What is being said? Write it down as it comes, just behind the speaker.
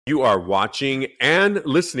You are watching and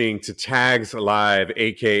listening to Tags Live,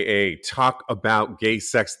 aka Talk About Gay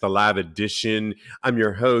Sex, the live edition. I'm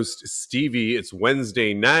your host, Stevie. It's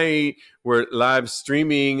Wednesday night. We're live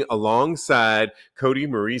streaming alongside Cody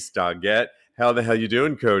Maurice Doggett. How the hell you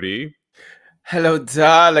doing, Cody? Hello,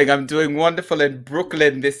 darling. I'm doing wonderful in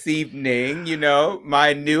Brooklyn this evening. You know,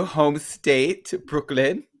 my new home state,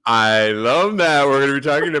 Brooklyn. I love that. We're going to be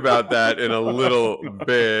talking about that in a little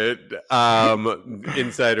bit.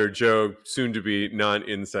 Insider joke, soon to be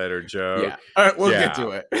non-insider joke. Yeah. All right, we'll get Yeah, to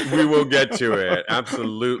it. we will get to it.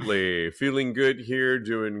 Absolutely. Feeling good here,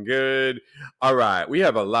 doing good. All right. We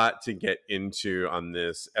have a lot to get into on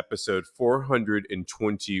this episode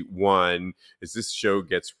 421 as this show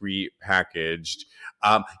gets repackaged.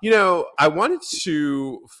 I wanted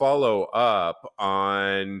to follow up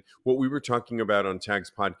on what we were talking about on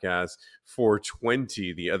Tags Podcast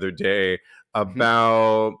 420 the other day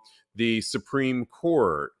about the Supreme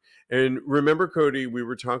Court. And remember, Cody, we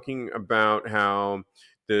were talking about how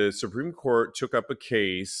the Supreme Court took up a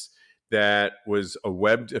case that was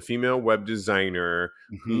a female web designer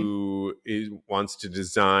who wants to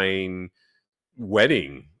design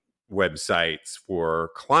wedding websites for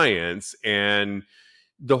clients. And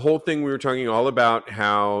the whole thing we were talking all about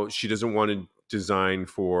how she doesn't want to design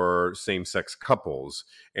for same-sex couples,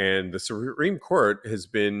 and the Supreme Court has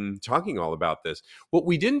been talking all about this. What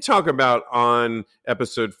we didn't talk about on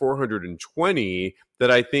episode 420 that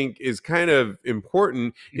I think is kind of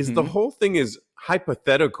important is the whole thing is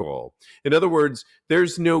hypothetical. In other words,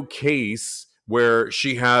 there's no case where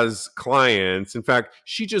she has clients. In fact,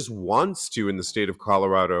 she just wants to, in the state of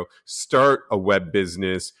Colorado, start a web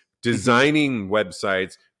business designing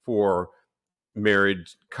websites for married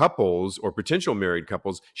couples or potential married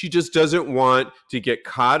couples. She just doesn't want to get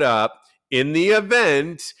caught up in the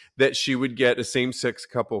event that she would get a same-sex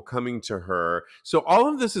couple coming to her. So all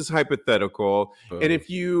of this is hypothetical. And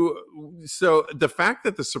so the fact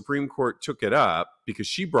that the Supreme Court took it up because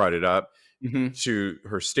she brought it up to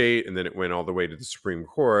her state, and then it went all the way to the Supreme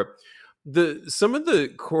Court, some of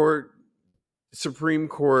the Supreme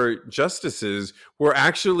Court justices were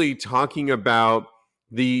actually talking about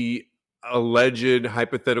the alleged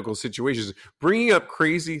hypothetical situations, bringing up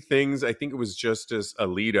crazy things. I think it was Justice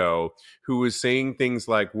Alito who was saying things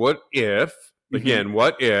like, what if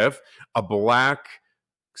a black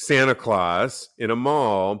Santa Claus in a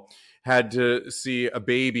mall had to see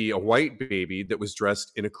a white baby that was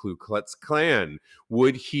dressed in a Ku Klux Klan?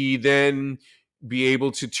 Would he then be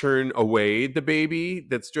able to turn away the baby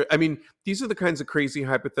these are the kinds of crazy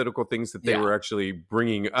hypothetical things that they were actually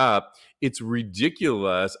bringing up. It's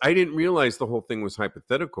ridiculous. I didn't realize the whole thing was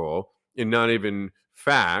hypothetical and not even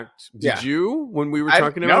fact. Did you, when we were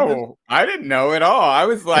talking about this? No, I didn't know at all. I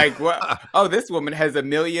was like, what? Oh, this woman has 1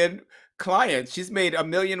 million clients. She's made 1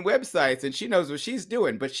 million websites and she knows what she's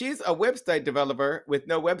doing, but she's a website developer with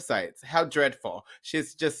no websites. How dreadful.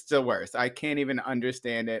 She's just the worst. I can't even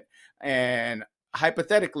understand it. And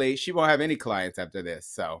hypothetically, she won't have any clients after this.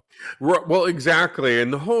 So, well, exactly.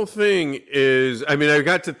 And the whole thing is, I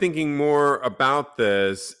got to thinking more about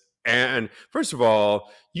this. And first of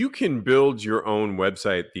all, you can build your own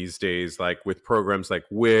website these days, like with programs like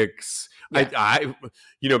Wix. I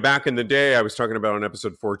back in the day, I was talking about on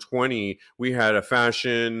episode 420, we had a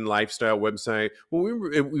fashion lifestyle website. Well,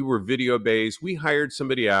 we were video based. We hired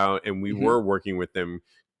somebody out and we were working with them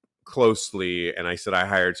closely, and I said I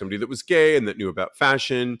hired somebody that was gay and that knew about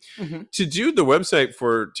fashion to do the website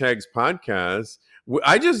for Tags Podcast.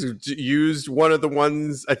 I just used one of the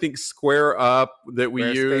ones, I think Square Up, that we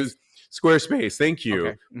used. Squarespace, thank you.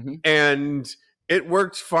 Okay. And it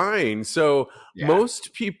worked fine. So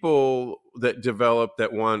most people that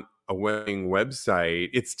want a wedding website,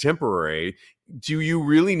 it's temporary. Do you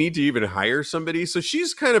really need to even hire somebody? So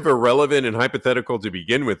she's kind of irrelevant and hypothetical to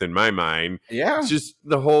begin with, in my mind. Yeah. Just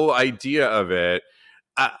the whole idea of it.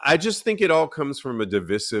 I just think it all comes from a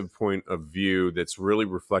divisive point of view that's really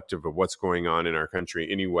reflective of what's going on in our country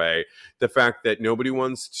anyway. The fact that everyone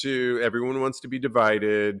wants to be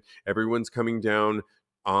divided. Everyone's coming down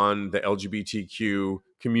on the LGBTQ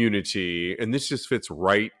community. And this just fits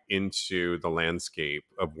right into the landscape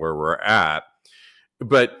of where we're at.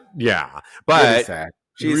 But really sad.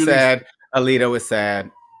 She's really sad. Alito is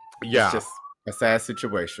sad. Yeah. It's just a sad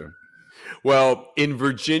situation. Well, in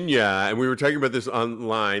Virginia, and we were talking about this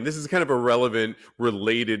online, this is kind of a relevant,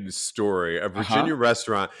 related story, a Virginia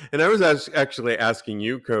restaurant. And I was actually asking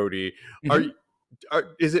you, Cody,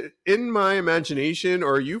 is it in my imagination,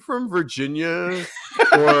 or are you from Virginia?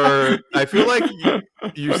 Or I feel like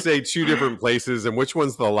you say two different places, and which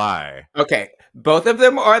one's the lie? Okay, both of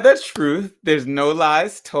them are the truth. There's no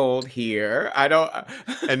lies told here. I don't.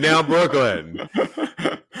 And now Brooklyn.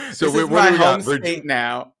 So This is what my do we home got? state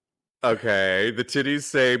now. Okay, the titties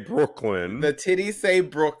say Brooklyn. The titties say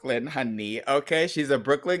Brooklyn, honey. Okay, she's a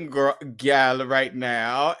Brooklyn girl, gal right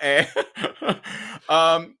now, and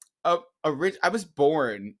I was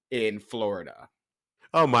born in Florida.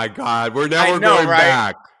 Oh my God, we're I know, going right?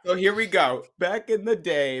 back. So here we go. Back in the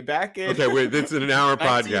day, back in Okay, wait, it's an hour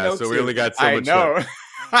podcast, so we 1902. only got so I much time. know.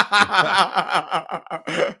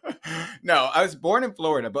 No, I was born in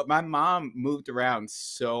Florida, but my mom moved around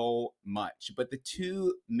so much. But the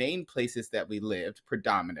two main places that we lived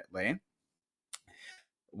predominantly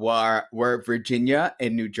were Virginia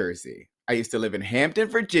and New Jersey. I used to live in Hampton,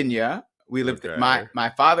 Virginia. We lived Okay. my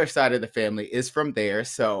father's side of the family is from there,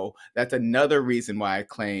 so that's another reason why I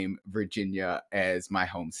claim Virginia as my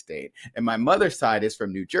home state. And my mother's side is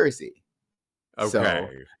from New Jersey. So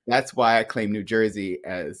Okay. that's why I claim New Jersey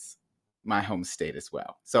as my home state as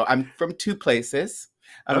well. So I'm from two places.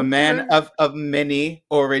 I'm a man Okay. of many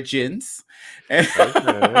origins.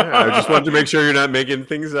 Okay. I just wanted to make sure you're not making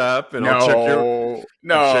things up, and I'll check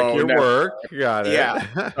No, your never. work. Got it. Yeah.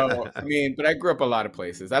 So I mean, but I grew up a lot of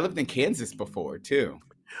places. I lived in Kansas before too.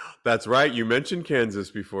 That's right. You mentioned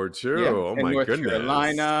Kansas before too. Yeah, Oh and my North goodness.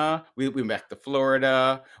 Carolina. We back to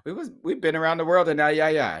Florida. We've been around the world, and now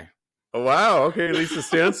yeah. Oh, wow. Okay, Lisa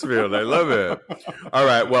Stansfield. I love it. All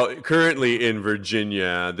right. Well, currently in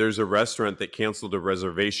Virginia, there's a restaurant that canceled a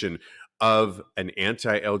reservation of an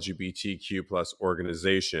anti-LGBTQ plus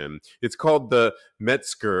organization. It's called the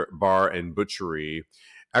Metzger Bar and Butchery.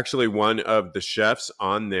 Actually, one of the chefs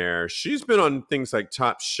on there, she's been on things like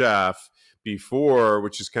Top Chef before,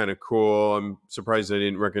 which is kind of cool. I'm surprised I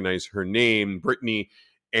didn't recognize her name, Brittany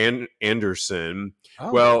Anderson.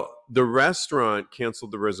 Oh, Well, the restaurant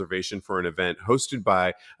canceled the reservation for an event hosted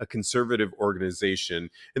by a conservative organization,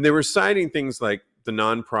 and they were citing things like the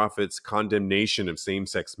nonprofit's condemnation of same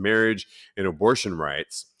sex marriage and abortion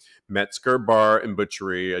rights. Metzger Bar and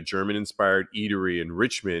Butchery, a German inspired eatery in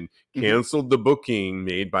Richmond, hmm canceled the booking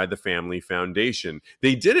made by the Family Foundation.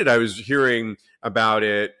 They did it. I was hearing about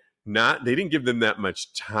it. They didn't give them that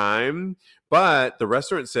much time, but the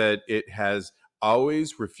restaurant said it has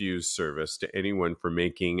always refuse service to anyone for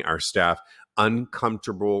making our staff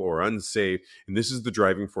uncomfortable or unsafe. And this is the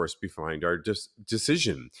driving force behind our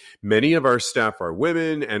decision. Many of our staff are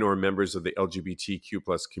women and or members of the LGBTQ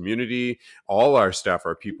plus community. All our staff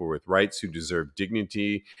are people with rights who deserve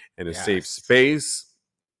dignity and a safe yes. space.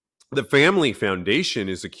 The Family Foundation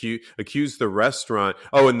is accused the restaurant.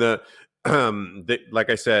 Oh, and like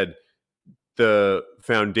I said, the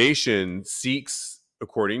foundation seeks,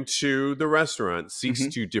 according to the restaurant, seeks hmm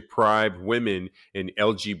to deprive women and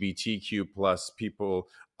LGBTQ plus people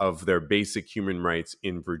of their basic human rights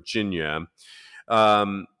in Virginia.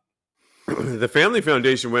 Um, the Family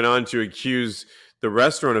Foundation went on to accuse the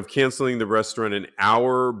restaurant of canceling the restaurant an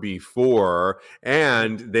hour before,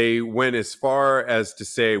 and they went as far as to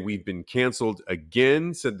say, "We've been canceled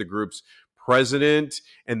again," said the group's president,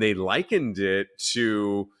 and they likened it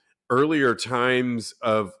to earlier times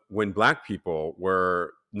of when Black people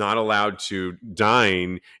were not allowed to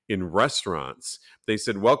dine in restaurants. They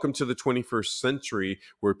said, "Welcome to the 21st century,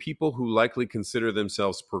 where people who likely consider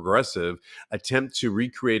themselves progressive attempt to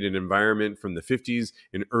recreate an environment from the 50s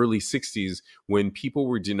and early 60s when people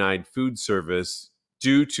were denied food service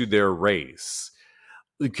due to their race."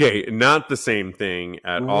 Okay, not the same thing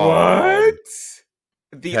at all. What?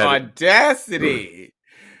 The Had audacity.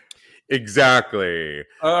 Exactly.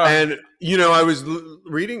 Ugh. And, I was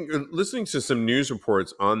listening to some news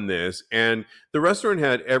reports on this, and the restaurant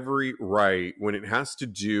had every right when it has to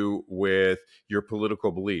do with your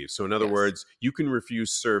political beliefs. So, in other Yes. words, you can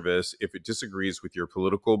refuse service if it disagrees with your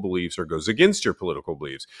political beliefs or goes against your political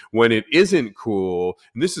beliefs. When it isn't cool,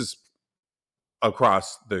 and this is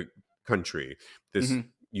across the country, this hmm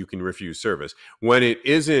you can refuse service. When it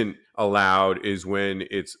isn't allowed is when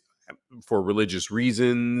it's for religious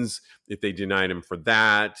reasons, if they denied him for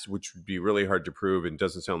that, which would be really hard to prove and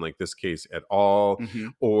doesn't sound like this case at all, hmm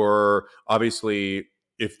or obviously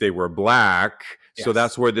if they were Black. So Yes.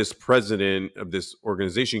 that's where this president of this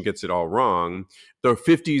organization gets it all wrong. The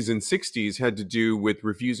 50s and 60s had to do with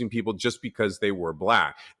refusing people just because they were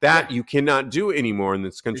Black. Yeah. That you cannot do anymore in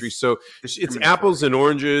this country. It's So it's apples discriminatory. and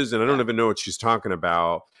oranges, and I don't Yeah. even know what she's talking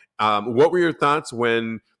about. What were your thoughts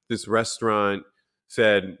when this restaurant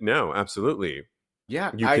said, "No, absolutely,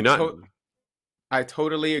 Yeah. you cannot"? I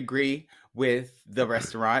totally agree with the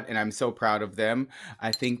restaurant, and I'm so proud of them.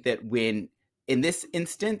 I think that when in this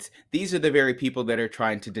instance, these are the very people that are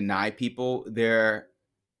trying to deny people their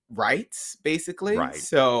rights, basically. Right.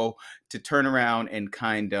 So to turn around and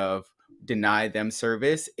kind of deny them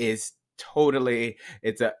service is totally,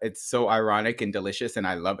 it's so ironic and delicious, and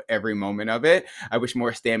I love every moment of it. I wish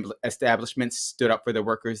more establishments stood up for the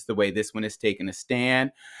workers the way this one has taken a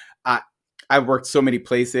stand. I I've worked so many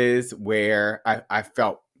places where I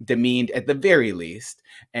felt demeaned at the very least,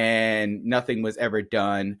 and nothing was ever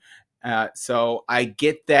done. So I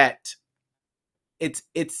get that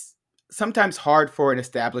it's sometimes hard for an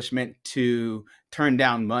establishment to turn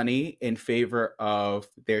down money in favor of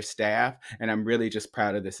their staff, and I'm really just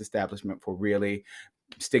proud of this establishment for really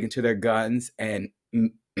sticking to their guns and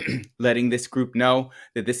letting this group know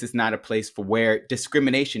that this is not a place for where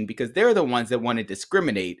discrimination, because they're the ones that want to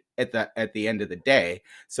discriminate at the end of the day.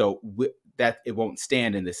 So that it won't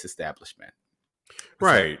stand in this establishment. So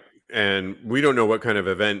Right. And we don't know what kind of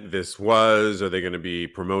event this was. Are they going to be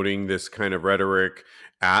promoting this kind of rhetoric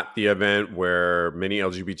at the event where many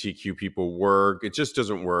LGBTQ people work? It just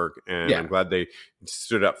doesn't work. And I'm yeah, glad they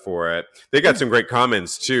stood up for it. They got some great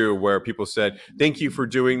comments too, where people said, "Thank you for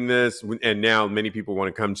doing this." And now many people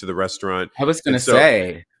want to come to the restaurant. I was And gonna so,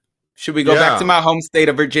 say, should we go back to yeah. my home state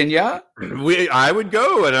of Virginia? I would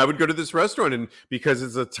go, and I would go to this restaurant, and because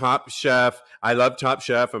it's a Top Chef, I love Top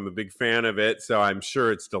Chef. I'm a big fan of it, so I'm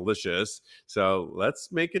sure it's delicious. So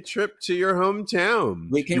let's make a trip to your hometown.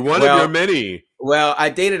 We can. You one of your Well, many. well, I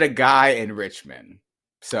dated a guy in Richmond.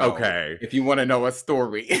 So Okay. if you want to know a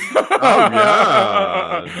story, Oh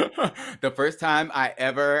yeah. the first time I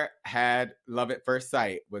ever had love at first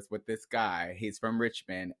sight was with this guy. He's from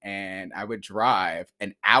Richmond, and I would drive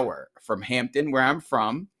an hour from Hampton, where I'm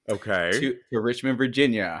from, Okay. to Richmond,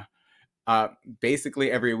 Virginia, uh,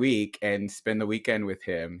 basically every week, and spend the weekend with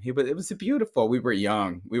him. It was beautiful. We were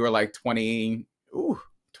young. We were like 20, Oh,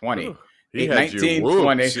 20, he had you 19,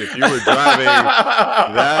 20. whooped if you were driving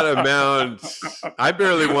that amount. I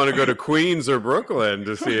barely want to go to Queens or Brooklyn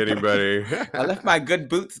to see anybody. I left my good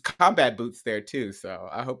boots, combat boots there too. So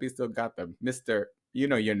I hope you still got them, Mister. You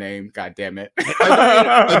know your name. God damn it.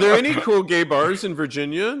 Are there any cool gay bars in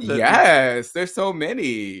Virginia that Yes, there's so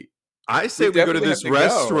many. I We say we go to definitely have this to go.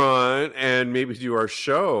 restaurant and maybe do our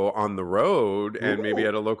show on the road and maybe Ooh,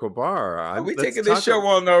 at a local bar. are we Let's taking this talk. show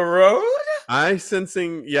on the road? I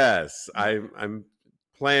sensing yes. I'm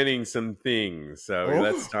planning some things, so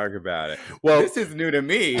let's Oh, talk about it. Well, this is new to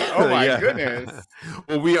me. Oh my yeah. goodness.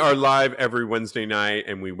 Well, we are live every Wednesday night,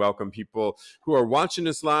 and we welcome people who are watching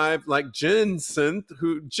us live, like Jen,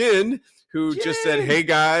 who just said, Jen. "Hey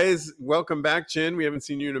guys, welcome back, Jen. We haven't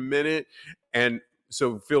seen you in a minute." And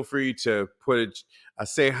so feel free to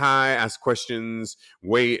say hi, ask questions,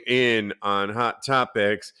 weigh in on hot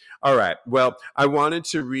topics. All right. Well, I wanted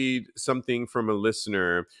to read something from a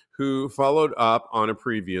listener who followed up on a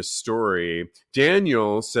previous story.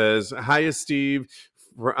 Daniel says, "Hiya, Steve.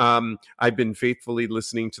 I've been faithfully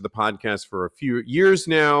listening to the podcast for a few years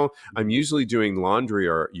now. I'm usually doing laundry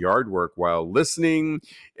or yard work while listening.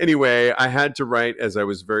 Anyway, I had to write as I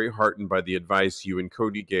was very heartened by the advice you and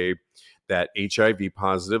Cody gave that HIV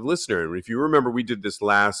positive listener. And if you remember, we did this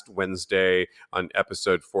last Wednesday on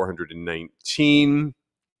episode 419.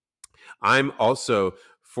 I'm also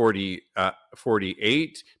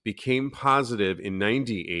 48, became positive in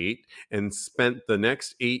 98, and spent the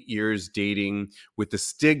next 8 years dating with the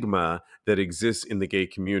stigma that exists in the gay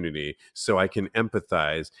community. So I can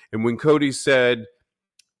empathize. And when Cody said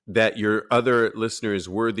that your other listener is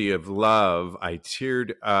worthy of love, I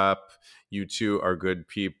teared up. You two are good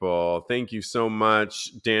people. Thank you so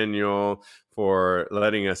much, Daniel, for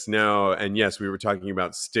letting us know. And yes, we were talking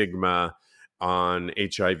about stigma on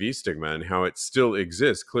HIV stigma and how it still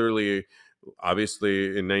exists. Clearly,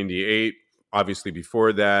 obviously in 98, obviously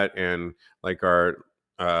before that, and like our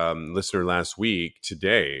listener last week,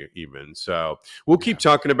 today even. So we'll keep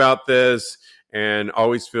Yeah. talking about this, and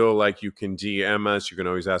always feel like you can DM us. You can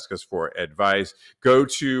always ask us for advice. Go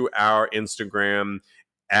to our Instagram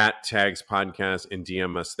at Tags Podcast and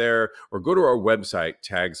DM us there, or go to our website,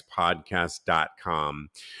 tagspodcast.com.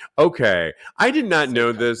 Okay. I did not So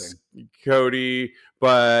know this, touching. Cody,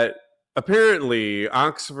 but apparently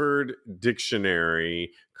Oxford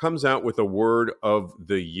Dictionary comes out with a word of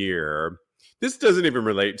the year. This doesn't even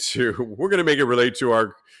relate to, we're going to make it relate to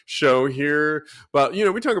our show here. But, you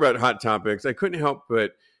know, we talk about hot topics. I couldn't help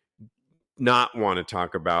but not want to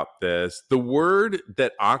talk about this. The word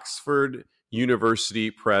that Oxford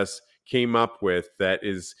University Press came up with that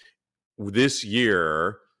is this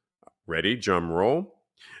year, ready, drum roll,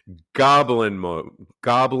 goblin mode.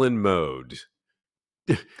 Goblin mode.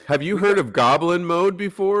 Have you We heard go. of goblin mode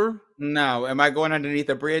before? No, am I going underneath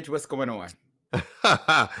a bridge? What's going on?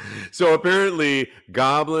 So apparently,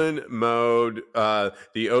 Goblin Mode,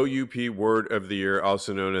 the OUP Word of the Year,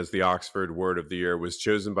 also known as the Oxford Word of the Year, was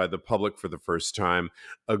chosen by the public for the first time.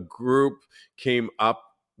 A group came up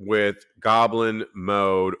with Goblin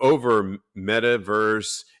Mode over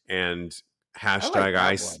Metaverse and I like hashtag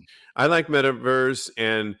that one. I like Metaverse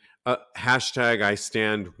and hashtag I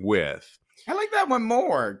stand with. I like that one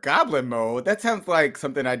more. Goblin mode. That sounds like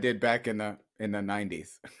something I did back in the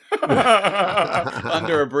 90s.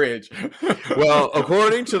 Under a bridge. Well,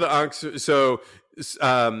 according to the Oxford, so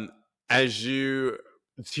um, as you,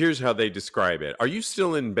 here's how they describe it. Are you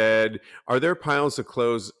still in bed? Are there piles of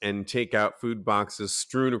clothes and takeout food boxes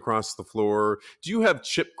strewn across the floor? Do you have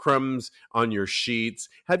chip crumbs on your sheets?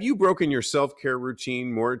 Have you broken your self care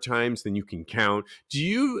routine more times than you can count? Do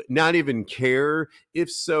you not even care?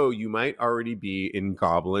 If so, you might already be in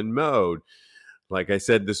goblin mode. Like I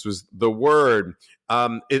said, this was the word.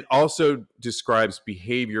 It also describes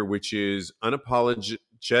behavior which is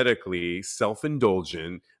unapologetically self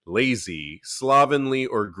indulgent, lazy, slovenly,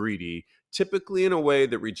 or greedy, typically in a way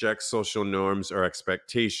that rejects social norms or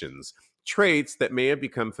expectations. Traits that may have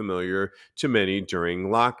become familiar to many during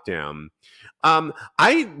lockdown.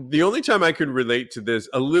 The only time I could relate to this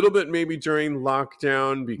a little bit maybe during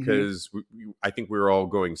lockdown Mhm. because I think we were all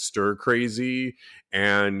going stir crazy,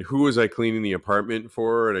 and who was I cleaning the apartment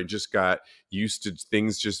for? And I just got used to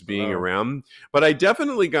things just being Hello. around. But I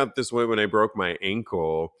definitely got this way when I broke my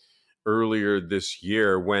ankle earlier this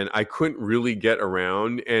year when I couldn't really get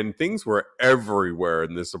around and things were everywhere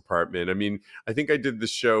in this apartment. I mean, I think I did the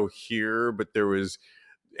show here, but there was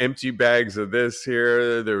empty bags of this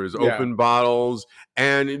here, there was Yeah. open bottles,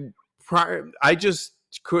 and I just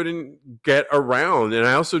couldn't get around, and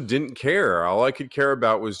I also didn't care. All I could care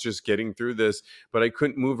about was just getting through this, but I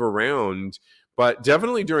couldn't move around. But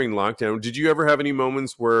definitely during lockdown, did you ever have any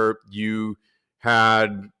moments where you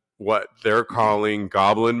had what they're calling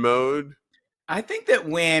goblin mode? I think that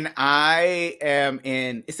when I am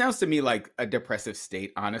in, it sounds to me like a depressive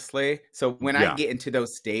state, honestly. So when I Yeah, get into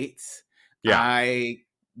those states, yeah, I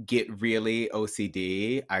get really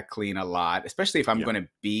OCD. I clean a lot, especially if I'm yeah, going to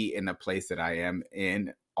be in the place that I am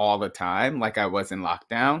in all the time, like I was in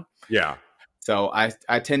lockdown. yeah. So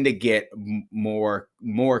I tend to get more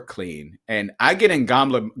clean, and I get in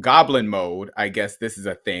goblin mode. I guess this is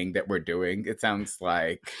a thing that we're doing. It sounds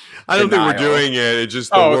like I don't think we're denial. doing it. It's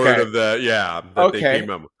just the Oh, word okay, of the, yeah, that they okay. came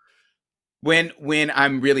up with. When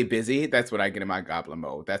I'm really busy, that's when I get in my goblin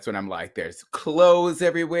mode. That's when I'm like, there's clothes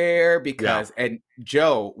everywhere Yeah. because, and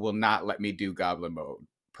Joe will not let me do goblin mode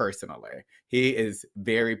personally. He is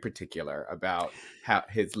very particular about how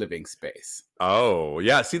his living space. Oh,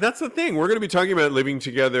 yeah. See, that's the thing. We're going to be talking about living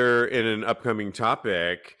together in an upcoming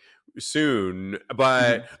topic soon.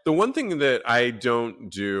 But Mhm. the one thing that I don't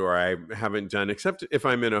do or I haven't done, except if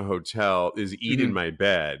I'm in a hotel, is eat in Mhm. my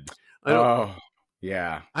bed. I don't. Oh,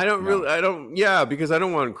 yeah. No. I don't, yeah, because I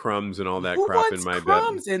don't want crumbs and all that Who crap in wants my bed.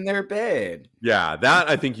 crumbs in their bed? Yeah, that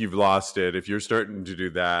I think you've lost it. If you're starting to do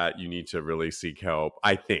that, you need to really seek help.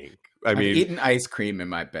 I think. I I've mean, eaten ice cream in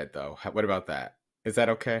my bed, though. What about that? Is that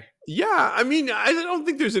okay? yeah, I mean, I don't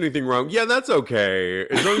think there's anything wrong. Yeah, that's okay.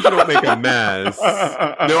 As long as you don't make a mess.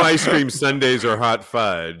 No ice cream sundaes or hot You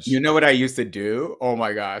fudge. know what I used to do? Oh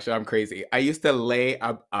my gosh, I'm crazy. I used to lay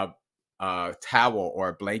a towel or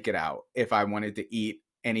a blanket out if I wanted to eat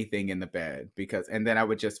anything in the bed because and then I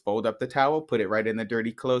would just fold up the towel, put it right in the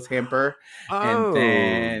dirty clothes hamper, and Oh,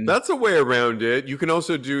 then that's a way around it. You can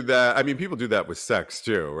also do that. I mean, people do that with sex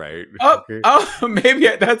too, right? oh, Okay. oh, maybe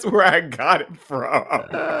that's where I got it from.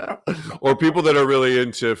 Or people that are really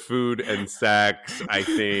into food and sex, I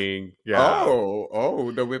think. Yeah.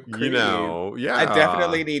 Oh, the whipped cream. I Yeah.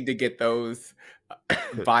 definitely need to get those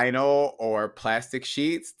vinyl or plastic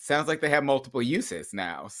sheets. Sounds like they have multiple uses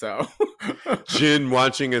now. So, Jin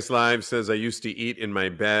watching us live says, I used to eat in my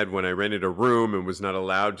bed when I rented a room and was not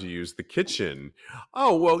allowed to use the kitchen.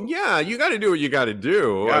 Oh, well, yeah, you got to do what you got to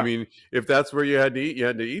do. I yeah, mean, if that's where you had to eat, you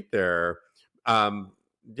had to eat there. Um,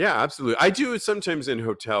 yeah, absolutely. I do it sometimes in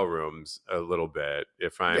hotel rooms a little bit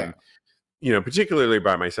if yeah. I'm, particularly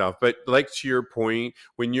by myself. But like to your point,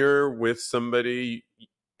 when you're with somebody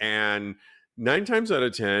and 9 times out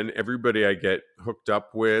of 10, everybody I get hooked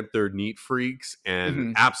up with, they're neat freaks and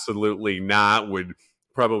Mhm. absolutely not would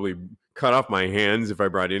probably cut off my hands if I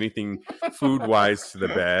brought anything food wise to the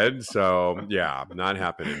bed. So, yeah, not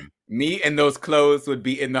happening. Me and those clothes would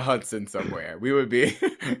be in the Hudson somewhere. We would be.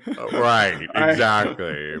 Right, I,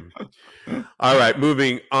 exactly. All right,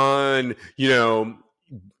 moving on.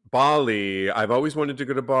 Bali. I've always wanted to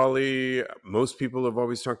go to Bali. Most people have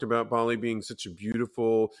always talked about Bali being such a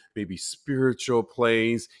beautiful, maybe spiritual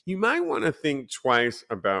place. You might want to think twice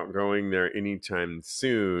about going there anytime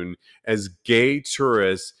soon, as gay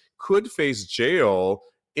tourists could face jail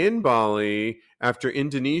in Bali after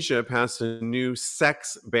Indonesia passed a new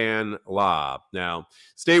sex ban law. Now,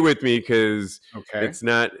 stay with me because Okay. it's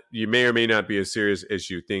not, you may or may not be as serious as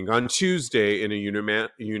you think. On Tuesday, in a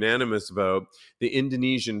unanimous vote, the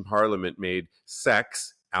Indonesian parliament made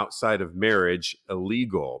sex outside of marriage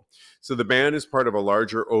illegal. So the ban is part of a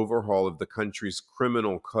larger overhaul of the country's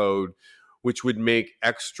criminal code, which would make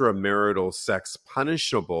extramarital sex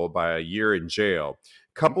punishable by a year in jail.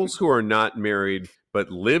 Couples who are not married but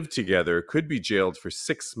live together could be jailed for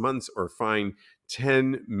 6 months or fined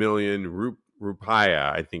 10 million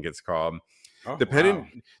rupiah, I think it's called. Oh The, wow.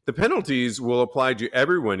 the penalties will apply to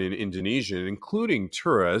everyone in Indonesia, including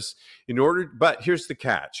tourists. But here's the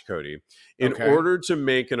catch, Cody. In Okay. order to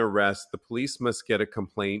make an arrest, the police must get a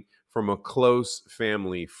complaint from a close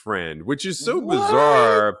family friend, which is so What?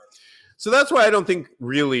 bizarre. So that's why I don't think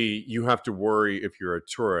really you have to worry if you're a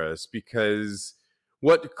tourist, because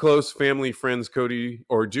what close family friends, Cody,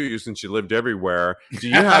 or do you, since you lived everywhere, do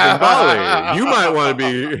you have in Bali? You might want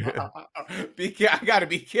to be. I gotta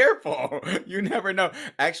be careful. You never know.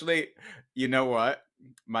 Actually, you know what?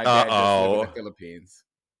 My Uh dad does live in the oh. Philippines.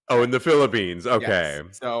 Oh, in the Philippines. Yes. Okay.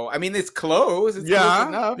 So I mean, it's close. It's close Yeah.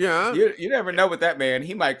 enough. Yeah. You never know with that man.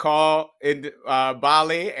 He might call in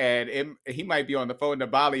Bali, and he might be on the phone to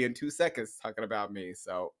Bali in 2 seconds talking about me.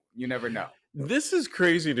 So you never know. This is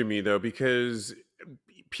crazy to me, though, because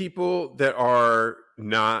people that are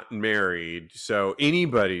not married, so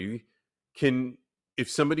anybody can, if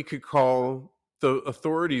somebody could call the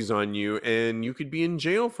authorities on you and you could be in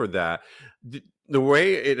jail for that. The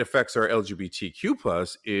way it affects our LGBTQ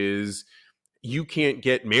plus is you can't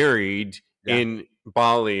get married Yeah. in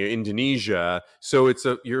Bali, Indonesia. So it's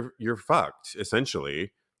you're fucked essentially, Hmm.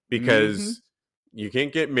 because you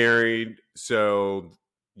can't get married. So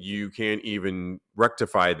you can't even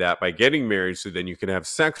rectify that by getting married. So then you can have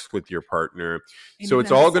sex with your partner. And So then it's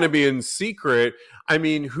have all going to sex. be in secret. I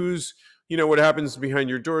mean, what happens behind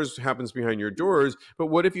your doors happens behind your doors. But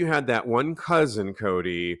what if you had that one cousin,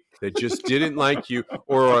 Cody, that just didn't like you,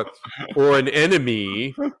 or an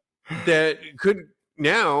enemy that could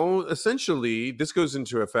now essentially, this goes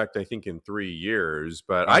into effect I think in 3 years,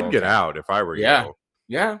 but Oh, I'd get okay. out if I were Yeah. you,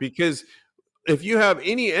 Yeah. because if you have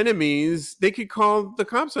any enemies they could call the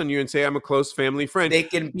cops on you and say I'm a close family friend. They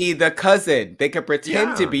can be the cousin. They can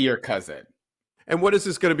pretend to Yeah. be your cousin. And what is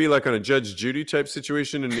this going to be like on a Judge Judy type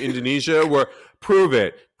situation in Indonesia, where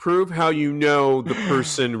prove how you know the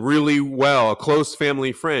person really well, a close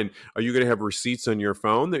family friend? Are you going to have receipts on your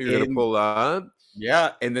phone that you're going to In pull up?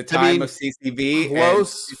 Yeah, in the I time of mean, CCV and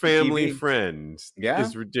close family CCTV. friend Yeah.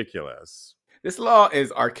 is ridiculous. This law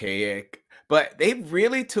is archaic, but they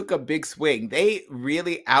really took a big swing. They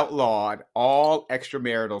really outlawed all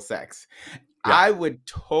extramarital sex. Yeah. I would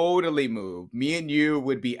totally move. Me and you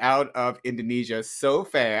would be out of Indonesia so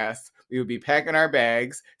fast. We would be packing our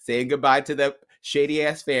bags, saying goodbye to the shady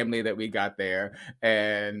ass family that we got there.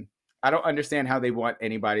 And I don't understand how they want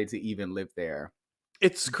anybody to even live there.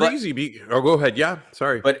 It's But crazy. Oh, go ahead. Yeah.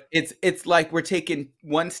 Sorry. but it's like we're taking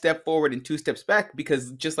one step forward and two steps back,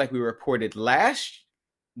 because just like we reported last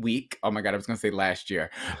week, oh my god, I was going to say last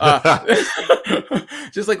year.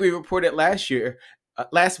 Just like we reported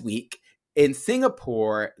last week in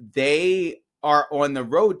Singapore, they are on the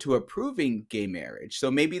road to approving gay marriage. So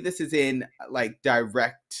maybe this is in like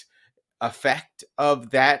direct effect of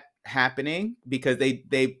that happening, because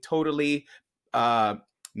they totally uh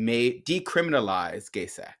made decriminalize gay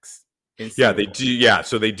sex in Yeah, they Singapore. do. Yeah,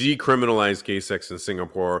 so they decriminalize gay sex in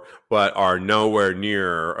Singapore, but are nowhere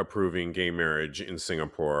near approving gay marriage in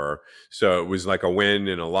Singapore. So it was like a win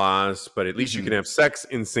and a loss, but at least you can Mhm. have sex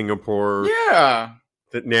in Singapore. Yeah.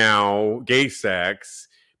 That now gay sex.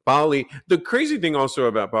 Bali. The crazy thing also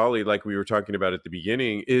about Bali, like we were talking about at the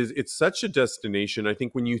beginning, is it's such a destination. I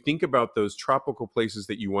think when you think about those tropical places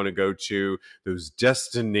that you want to go to, those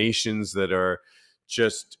destinations that are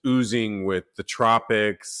just oozing with the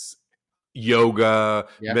tropics, yoga,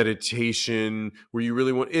 Yeah. meditation, where you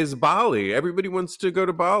really want, is Bali. Everybody wants to go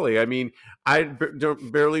to Bali. I mean,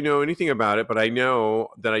 don't barely know anything about it, but I know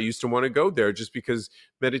that I used to want to go there just because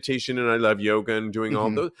meditation, and I love yoga and doing all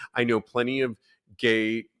Mhm. those. I know plenty of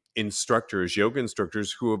gay instructors, yoga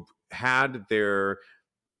instructors, who have had their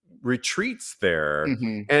retreats there.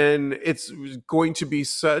 Mhm. And it's going to be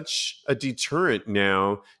such a deterrent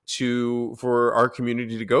now for our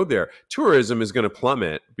community to go there. Tourism is going to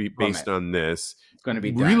plummet based Plummet. on this. It's going to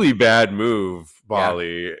be done. Really bad move, Yeah.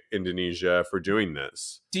 Bali, Indonesia, for doing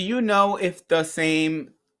this. Do you know if the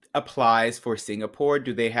same applies for Singapore?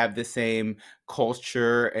 Do they have the same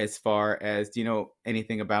culture as far as, do you know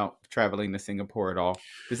anything about traveling to Singapore at all?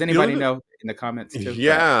 Does anybody know in the comments too?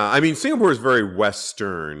 Yeah, I mean, Singapore is very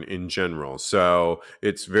Western in general. So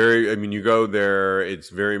it's very, I mean, you go there, it's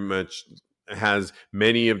very much has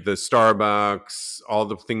many of the Starbucks, all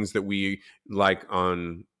the things that we like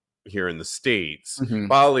on here in the States. Mhm.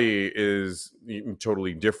 Bali is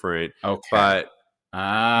totally different, Okay. but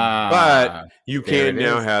you there can it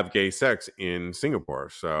now is. have gay sex in Singapore.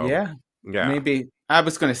 So Yeah, yeah, maybe. I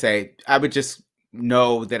was going to say, I would just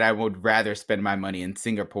know that I would rather spend my money in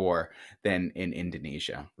Singapore than in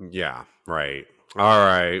Indonesia. yeah, right. All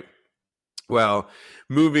right. Well,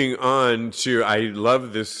 moving on to, I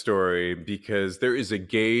love this story because there is a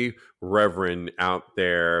gay reverend out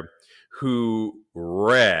there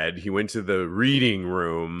he went to the reading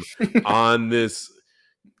room on this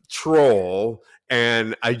troll.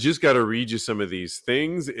 And I just got to read you some of these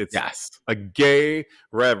things. It's Yes. a gay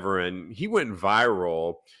reverend. He went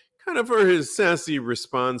viral kind of for his sassy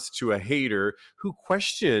response to a hater who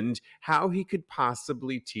questioned how he could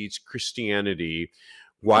possibly teach Christianity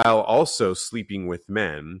while also sleeping with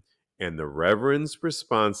men. And the Reverend's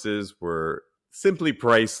responses were simply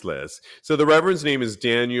priceless. So the Reverend's name is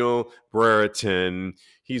Daniel Brereton.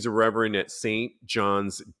 He's a Reverend at St.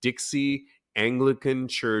 John's Dixie Anglican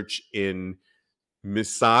Church in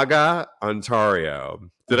Mississauga, Ontario.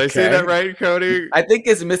 Did I say that right, Cody? I think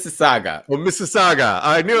it's Mississauga. Well, Mississauga.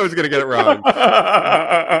 I knew I was going to get it wrong.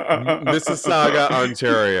 Mississauga,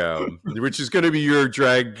 Ontario, which is going to be your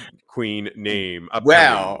drag queen name.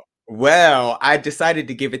 Well, I decided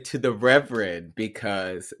to give it to the Reverend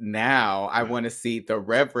because now I want to see the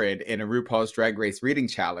Reverend in a RuPaul's Drag Race reading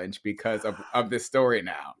challenge because of this story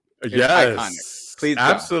now. It's yes, iconic. Please go.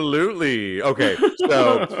 Absolutely. Okay,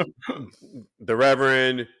 so the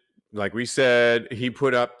Reverend, like we said, he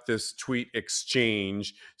put up this tweet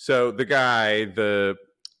exchange. So the guy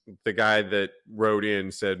that wrote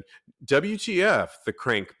in said, WTF, the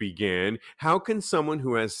crank began. How can someone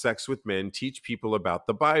who has sex with men teach people about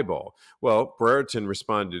the Bible? Well, Brereton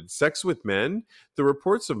responded, sex with men? The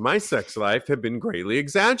reports of my sex life have been greatly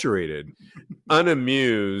exaggerated.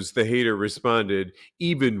 Unamused, the hater responded,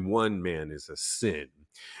 even one man is a sin.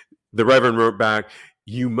 The Reverend wrote back,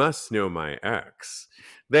 you must know my ex.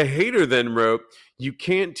 The hater then wrote, you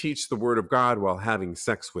can't teach the word of God while having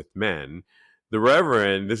sex with men. The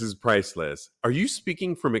Reverend, this is priceless. Are you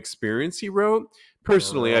speaking from experience, he wrote?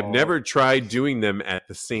 Personally, I've never tried doing them at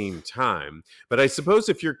the same time. But I suppose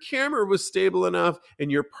if your camera was stable enough and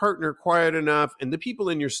your partner quiet enough and the people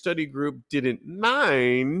in your study group didn't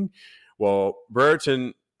mind, well,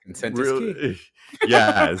 Brereton Consent is key.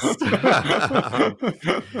 Yes.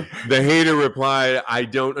 The hater replied, I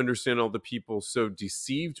don't understand all the people so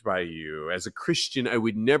deceived by you. As a Christian, I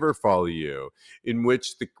would never follow you. In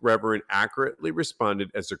which the Reverend accurately responded,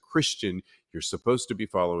 as a Christian, you're supposed to be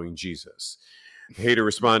following Jesus. The hater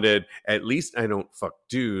responded, at least I don't fuck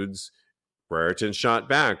dudes. Brereton shot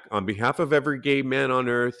back, on behalf of every gay man on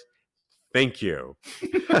earth, thank you.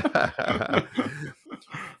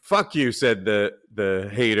 Fuck you, said the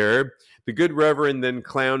hater. The good Reverend then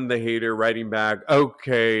clowned the hater, writing back,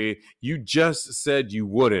 okay, you just said you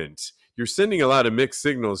wouldn't. You're sending a lot of mixed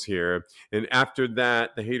signals here. And after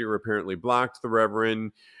that, the hater apparently blocked the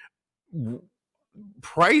Reverend.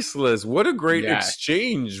 Priceless. What a great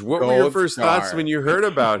exchange. What were your first thoughts when you heard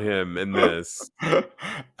about him in this?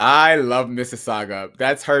 I love Mississauga.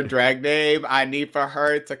 That's her drag name. I need for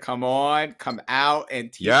her to come out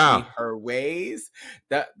and teach me her ways.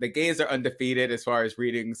 The gays are undefeated as far as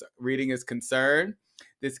reading is concerned.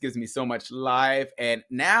 This gives me so much life, and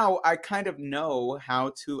now I kind of know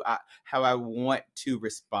how I want to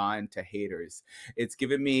respond to haters. It's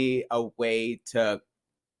given me a way to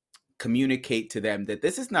communicate to them that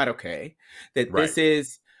this is not okay, that this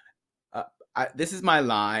is my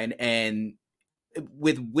line, and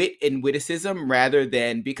with wit and witticism rather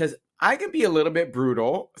than, because I can be a little bit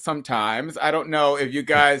brutal sometimes. I don't know if you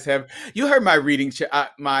guys you heard my reading,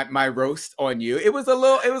 my roast on you. It was a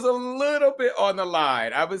little bit on the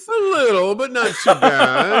line. I was a little, but not too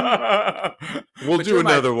bad. We'll do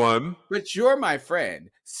another one. But you're my friend,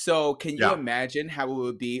 So can you Yeah. imagine how it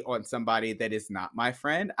would be on somebody that is not my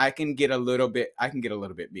friend? I can get a little bit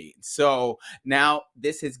mean. So now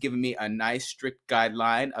this has given me a nice strict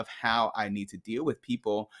guideline of how I need to deal with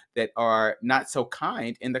people that are not so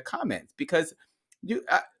kind in the comments, because you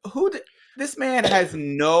who d- this man has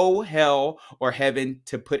no hell or heaven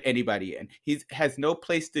to put anybody in. He has no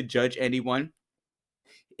place to judge anyone.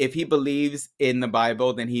 If he believes in the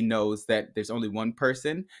Bible, then he knows that there's only one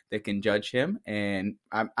person that can judge him. And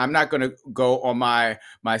I'm not going to go on my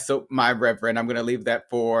reverend. I'm going to leave that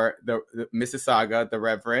for the Mississauga, the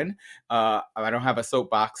reverend. I don't have a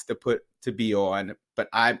soapbox to be on, but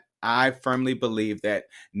I firmly believe that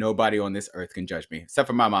nobody on this earth can judge me except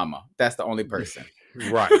for my mama. That's the only person.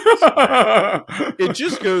 Right. It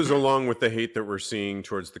just goes along with the hate that we're seeing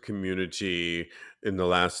towards the community in the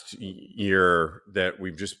last year that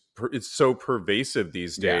it's so pervasive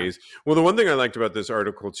these Yeah. days. Well, the one thing I liked about this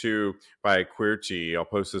article too by Queerty, I'll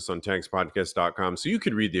post this on tagspodcast.com so you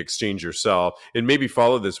could read the exchange yourself and maybe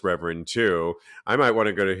follow this reverend too. I might want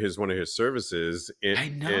to go to one of his services I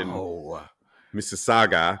in know.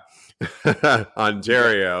 Mississauga, Yep.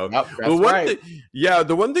 Ontario. Yep, Well, that's right.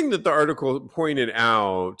 the one thing that the article pointed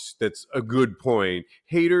out that's a good point: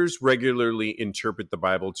 haters regularly interpret the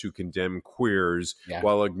Bible to condemn queers Yeah.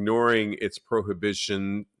 while ignoring its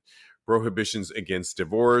prohibitions against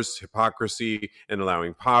divorce, hypocrisy, and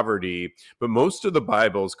allowing poverty. But most of the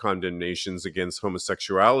Bible's condemnations against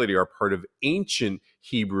homosexuality are part of ancient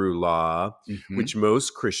Hebrew law, Hmm. which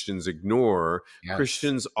most Christians ignore. Yes.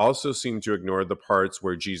 Christians also seem to ignore the parts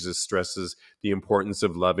where Jesus stresses the importance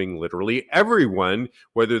of loving literally everyone,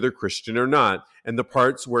 whether they're Christian or not, and the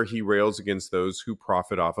parts where he rails against those who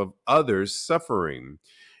profit off of others' suffering.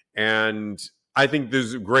 And I think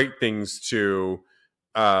there's great things to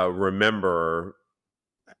remember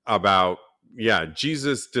about,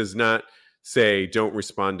 Jesus does not say don't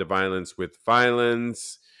respond to violence with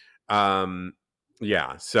violence. um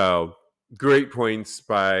so great points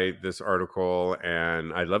by this article,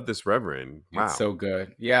 and I love this reverend. It's Wow. so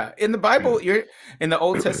good. Yeah. In the Bible, you're in the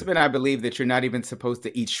Old Testament, I believe that you're not even supposed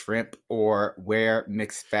to eat shrimp or wear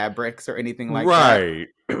mixed fabrics or anything like that. Right.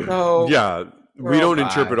 So, Yeah, we girl, don't bye.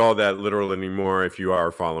 interpret all that literal anymore if you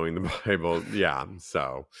are following the Bible. Yeah,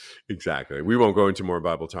 so exactly. We won't go into more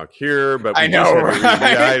Bible talk here, but I we just know,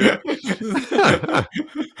 had to read.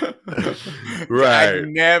 right? Yeah, I right.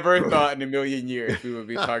 never thought in a million years we would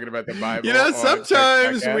be talking about the You Bible know, on Text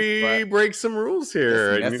sometimes Podcast, we but break some rules it's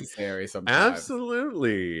here. necessary sometimes.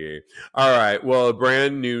 Absolutely. All right. Well, a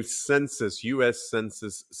brand new U.S.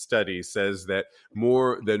 Census study says that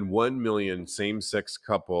more than 1 million same sex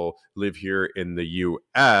couple live here in the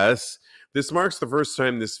U.S. This marks the first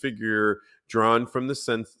time this figure, drawn from the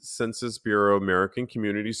Census Bureau American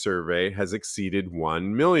Community Survey, has exceeded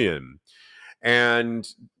 1 million. And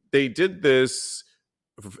they did this.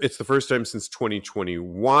 It's the first time since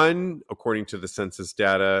 2021, according to the census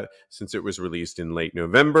data, since it was released in late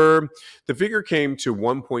November. The figure came to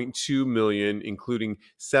 1.2 million, including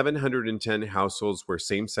 710 households where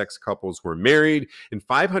same sex couples were married and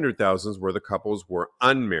 500,000 where the couples were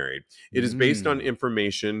unmarried. It is based on Mm.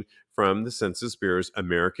 information from the Census Bureau's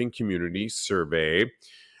American Community Survey.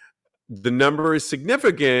 The number is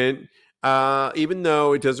significant, even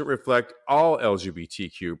though it doesn't reflect all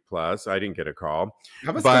LGBTQ plus. I didn't get a call,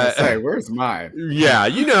 I was gonna but say, where's mine? yeah,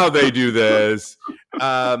 you know how they do this.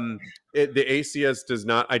 Um, the ACS does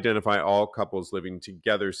not identify all couples living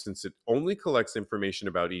together since it only collects information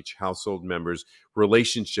about each household member's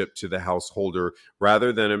relationship to the householder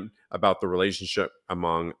rather than about the relationship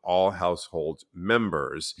among all household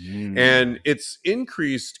members. And Mm. it's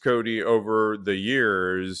increased, Cody, over the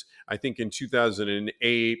years. I think in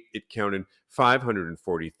 2008, it counted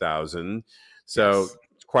 540,000. So Yes.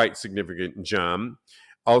 it's quite significant jump.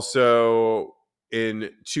 Also, in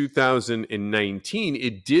 2019,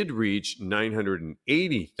 it did reach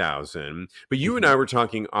 980,000. But you and Mhm. I were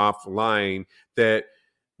talking offline that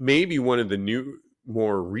maybe one of the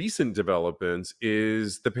more recent developments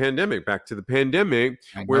is the pandemic. Back to the pandemic,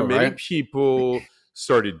 I where know, many right? people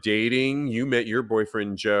started dating. You met your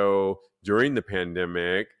boyfriend, Joe, during the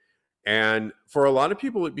pandemic. And for a lot of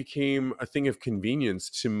people, it became a thing of convenience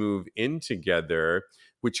to move in together,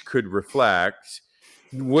 which could reflect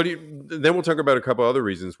then we'll talk about a couple other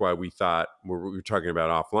reasons why we thought we were talking about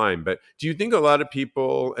offline. But do you think a lot of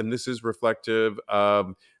people, and this is reflective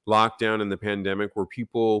of lockdown and the pandemic, where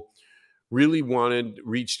people really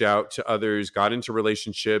reached out to others, got into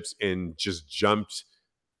relationships, and just jumped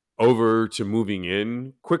over to moving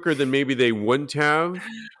in quicker than maybe they wouldn't have.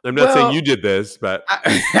 I'm not saying you Well, did this, but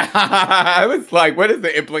I was like, what is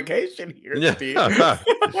the implication here, Steve? yeah.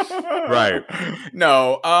 Right.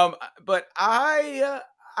 No, but I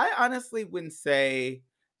honestly wouldn't say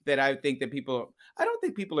that I think that people I don't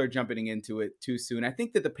think people are jumping into it too soon. I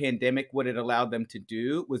think that the pandemic, what it allowed them to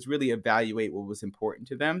do was really evaluate what was important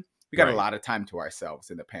to them. We got a Right. lot of time to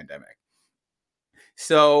ourselves in the pandemic.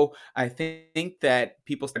 So I think that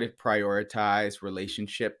people started to prioritize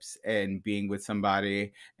relationships and being with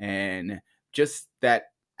somebody and just that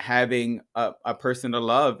having a person to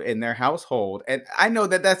love in their household. And I know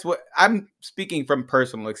that that's what I'm speaking from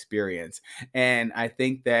personal experience. And I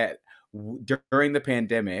think that during the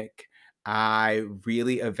pandemic, I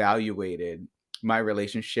really evaluated my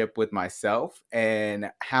relationship with myself and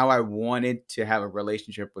how I wanted to have a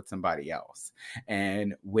relationship with somebody else.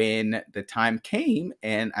 And when the time came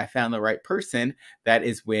and I found the right person, that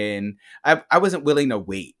is when I wasn't willing to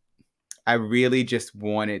wait. I really just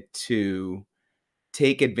wanted to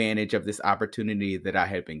take advantage of this opportunity that I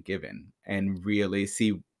had been given and really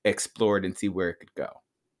explore it and see where it could go.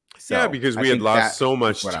 Yeah, So because I we had think lost that so is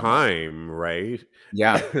much what I'm like. time, right?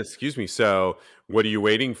 Yeah. Excuse me. So, what are you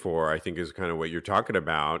waiting for? I think is kind of what you're talking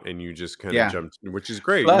about, and you just kind of Yeah. jumped, which is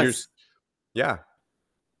great. And Plus, yeah.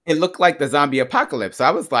 it looked like the zombie apocalypse.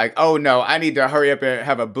 I was like, "Oh no, I need to hurry up and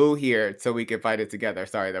have a boo here so we can fight it together."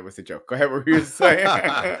 Sorry, that was a joke. Go ahead, what were you saying?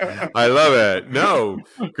 I love it. No,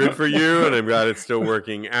 good for you. And I'm glad it's still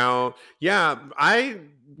working out. Yeah, I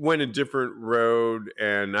went a different road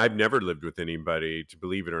and I've never lived with anybody, to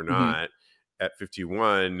believe it or Mhm. not, at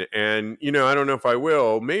 51. And, I don't know if I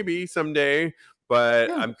will, maybe someday, but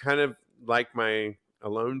Yeah, I'm kind of like my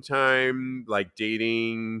alone time, like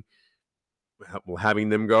dating, having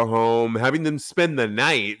them go home, having them spend the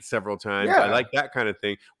night several times. I yeah. like that kind of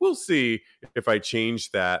thing. We'll see if I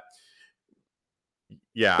change that. But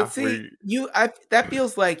Yeah, see, that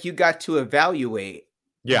feels like you got to evaluate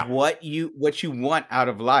yeah, what you want out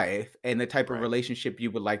of life and the type of right, relationship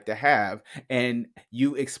you would like to have, and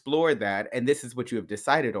you explore that, and this is what you have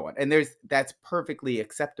decided on. And that's perfectly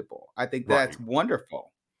acceptable. I think right. that's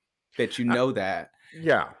wonderful that you Uh, know that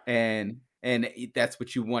yeah. and that's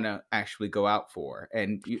what you want to actually go out for.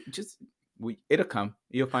 And it'll come.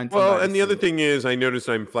 You'll find Well, somebody and the other soon. thing is, I notice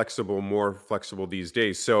I'm flexible, more flexible these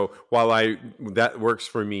days. So while that works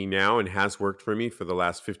for me now and has worked for me for the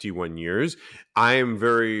last 51 years, I am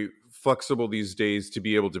very flexible these days to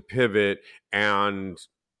be able to pivot and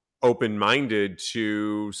open-minded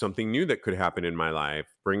to something new that could happen in my life.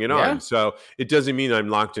 Bring it on. Yeah. So it doesn't mean I'm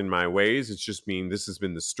locked in my ways. It's just mean this has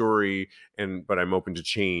been the story, and but I'm open to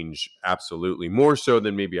change, absolutely, more so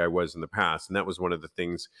than maybe I was in the past. And that was one of the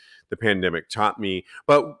things the pandemic taught me.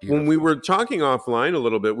 But when we Beautiful. were talking offline a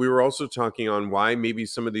little bit, we were also talking on why maybe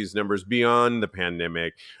some of these numbers beyond the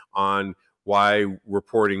pandemic, on why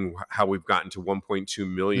reporting how we've gotten to 1.2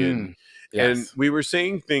 million. Mm, And yes. we were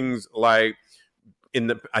saying things like,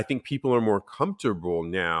 I think people are more comfortable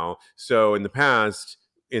now. So in the past,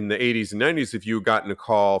 in the 80s and 90s, if you had gotten a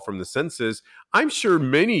call from the census, I'm sure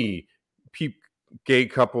many pe- gay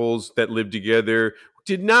couples that lived together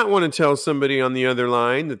did not want to tell somebody on the other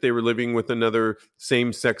line that they were living with another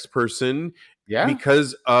same-sex person Yeah.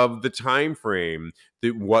 because of the time frame,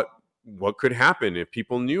 that what could happen if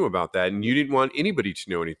people knew about that, and you didn't want anybody to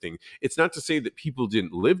know anything. It's not to say that people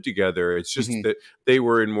didn't live together, it's just Mhm. that they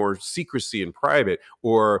were in more secrecy and private.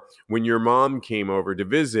 Or when your mom came over to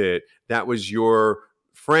visit, that was your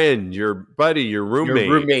friend, your buddy, your Your roommate.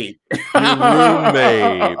 roommate. Your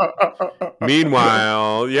roommate.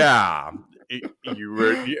 Meanwhile, yeah, you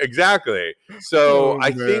were exactly. So Oh,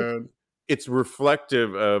 I think man. it's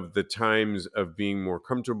reflective of the times of being more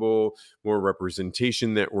comfortable, more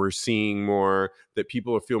representation that we're seeing more, that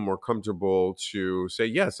people feel more comfortable to say,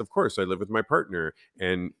 yes, of course, I live with my partner,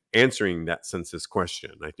 and answering that census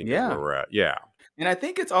question, I think, is where Yeah. we're at. Yeah. And I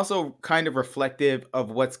think it's also kind of reflective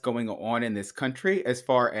of what's going on in this country as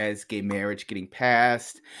far as gay marriage getting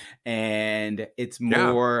passed, and it's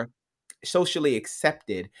Yeah. more socially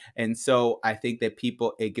accepted. And so I think that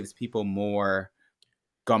it gives people more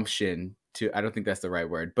gumption to, I don't think that's the right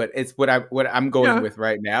word, but it's what I'm going Yeah. with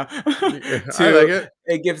right now. Yeah, I like To it.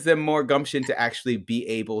 It gives them more gumption to actually be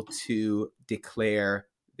able to declare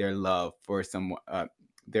their love for someone,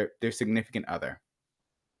 their significant other.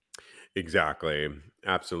 Exactly.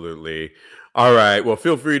 Absolutely. All right. Well,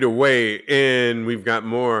 feel free to weigh in. We've got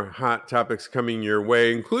more hot topics coming your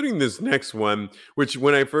way, including this next one, which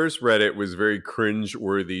when I first read it was very cringe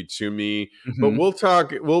worthy to me. But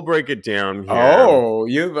Mhm. we'll break it down here. Oh,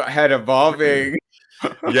 you've had evolving.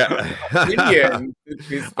 Yeah, Opinion,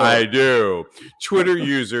 we I spoke. do. Twitter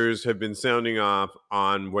users have been sounding off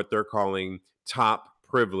on what they're calling top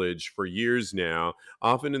privilege for years now,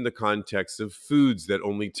 often in the context of foods that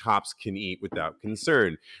only tops can eat without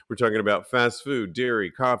concern. We're talking about fast food,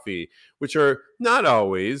 dairy, coffee, which are not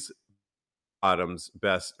always bottom's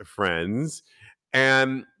best friends.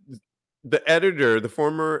 And the editor, the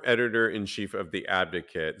former editor in chief of The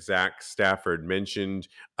Advocate, Zach Stafford, mentioned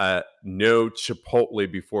a no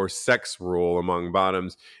Chipotle before sex rule among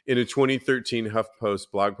bottoms in a 2013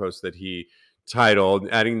 HuffPost blog post that he titled,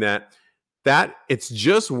 adding that it's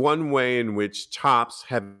just one way in which tops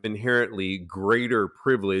have inherently greater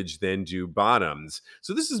privilege than do bottoms.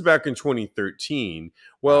 So this is back in 2013.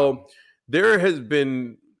 Wow. Well, there has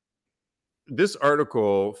been this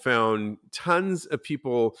article found tons of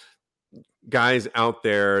people, guys out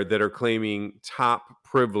there that are claiming top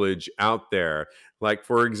privilege out there. Like,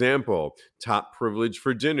 for example, top privilege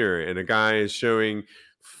for dinner, and a guy is showing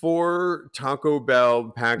four Taco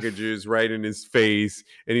Bell packages right in his face,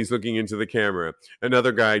 and he's looking into the camera.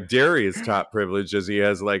 Another guy, dairy is top privilege, as he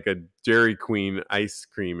has like a Dairy Queen ice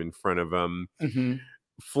cream in front of him. Hmm.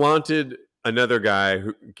 Flaunted another guy,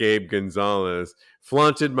 Gabe Gonzalez,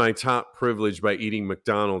 flaunted my top privilege by eating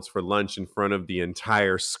McDonald's for lunch in front of the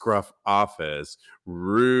entire Scruff office.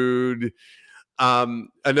 Rude.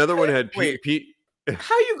 Another one had Wait, Pete.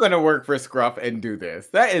 how you gonna work for Scruff and do this?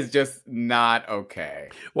 That is just not okay.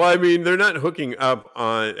 Well, I mean, they're not hooking up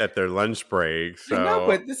on at their lunch break, I know, so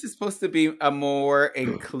but this is supposed to be a more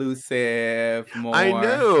inclusive, I more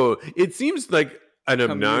know it seems like an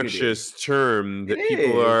community. obnoxious term It that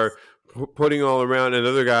people are is. putting all around.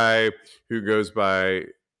 Another guy who goes by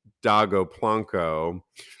Dago Planco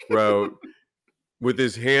wrote, with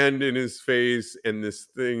his hand in his face and this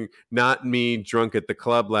thing, not me drunk at the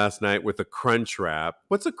club last night with a crunch wrap.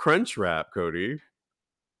 What's a crunch wrap, Cody?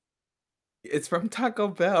 It's from Taco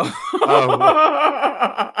Bell. Oh,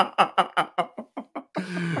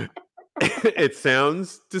 it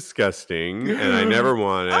sounds disgusting and I never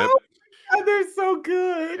want it. Oh God, they're so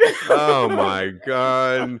good. Oh my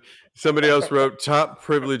God. Somebody else wrote, top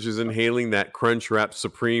privilege is inhaling that Crunch Wrap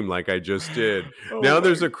Supreme like I just did. Oh Now my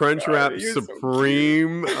there's a Crunch God, Wrap you're so cute.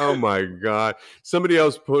 Supreme. Oh my God. Somebody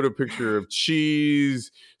else put a picture of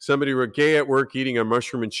cheese. Somebody wrote, gay at work eating a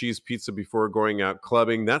mushroom and cheese pizza before going out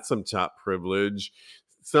clubbing. That's some top privilege.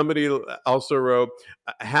 Somebody also wrote,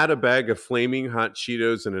 had a bag of flaming hot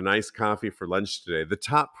Cheetos and a nice coffee for lunch today. The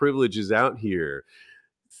top privilege is out here.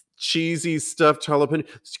 Cheesy stuffed jalapeno.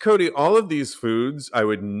 Cody, all of these foods I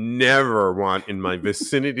would never want in my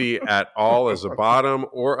vicinity at all as a bottom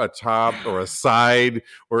or a top or a side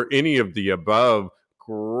or any of the above. Mhm,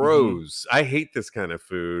 Gross. I hate this kind of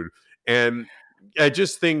food. And I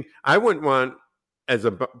just think I wouldn't want, as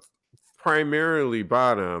a primarily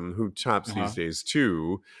bottom who tops these uh-huh. days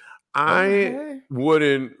too, I Okay.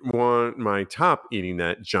 wouldn't want my top eating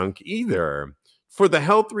that junk either for the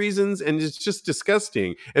health reasons, and it's just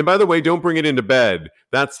disgusting. And by the way, don't bring it into bed.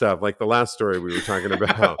 That stuff, like the last story we were talking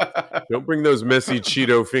about. Don't bring those messy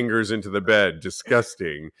Cheeto fingers into the bed.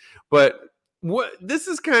 Disgusting. But what this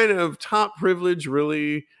is kind of top privilege,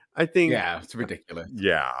 really. I think, Yeah, it's ridiculous.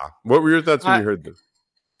 yeah. What were your thoughts when I you heard this?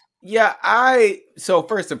 Yeah, I so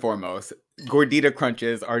first and foremost, gordita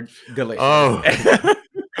crunches are delicious. Oh,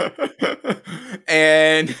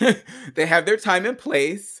 And they have their time and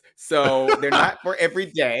place, so they're not for every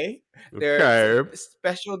day. They're okay.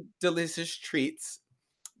 special delicious treats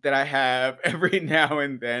that I have every now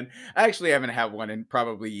and then. I actually haven't had one in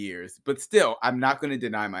probably years, but still, I'm not going to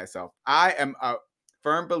deny myself. I am a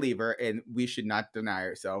firm believer in we should not deny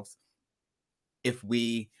ourselves if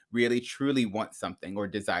we really truly want something or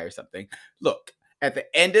desire something. Look, at the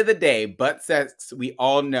end of the day, butt sex, we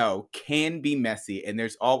all know, can be messy. And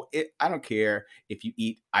there's all it, I don't care if you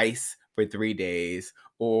eat ice for 3 days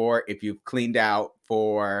or if you've cleaned out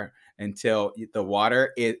for until the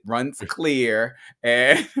water it runs clear,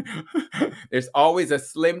 and there's always a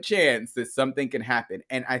slim chance that something can happen.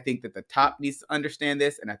 And I think that the top needs to understand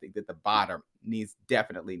this, and I think that the bottom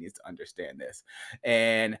definitely needs to understand this.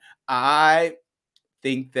 And I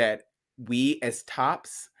think that we as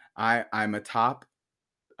tops, I'm a top,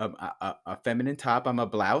 a feminine top. I'm a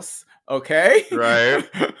blouse. Okay. Right.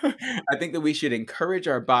 I think that we should encourage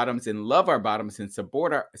our bottoms and love our bottoms and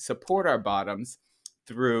support our bottoms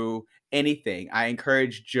through anything. I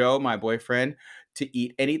encourage Joe, my boyfriend, to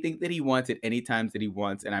eat anything that he wants at any times that he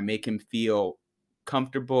wants, and I make him feel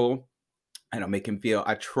comfortable. I don't make him feel.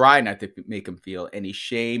 I try not to make him feel any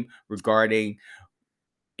shame regarding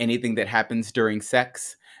anything that happens during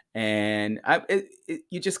sex. and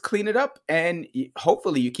you just clean it up, and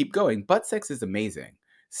hopefully you keep going. Butt sex is amazing.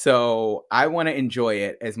 So I want to enjoy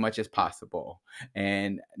it as much as possible,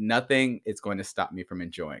 and nothing is going to stop me from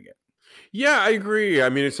enjoying it. Yeah, I agree. I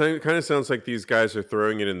mean, it kind of sounds like these guys are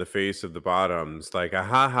throwing it in the face of the bottoms, like, "Ah,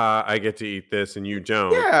 ha ha, I get to eat this and you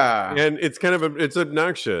don't." Yeah, And it's kind of it's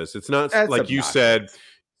obnoxious. It's not that's like you said, obnoxious.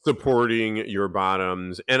 supporting your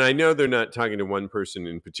bottoms. And I know they're not talking to one person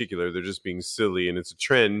in particular. They're just being silly and it's a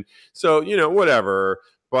trend. So, whatever.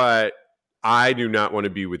 But I do not want to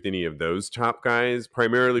be with any of those top guys,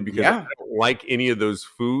 primarily because I Yeah. don't like any of those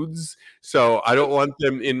foods. So I don't want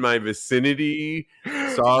them in my vicinity.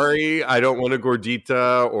 Sorry, I don't want a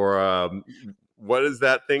gordita or what is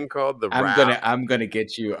that thing called? The wrap. I'm gonna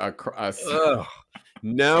get you Ugh,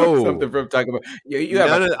 no, something from Taco Bell. You have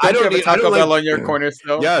a none of. I don't you don't have a need. I don't Taco like. Bell on your corner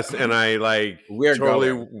still? Yes, and I like We're totally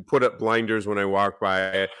going. put up blinders when I walk by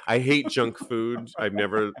it. I hate junk food. I've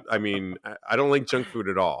never. I mean, I don't like junk food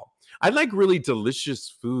at all. I like really delicious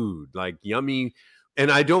food, like yummy, and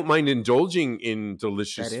I don't mind indulging in That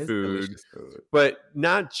delicious is food, delicious food. but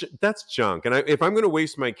not that's junk. And if I'm going to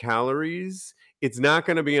waste my calories, it's not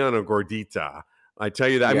going to be on a gordita. I tell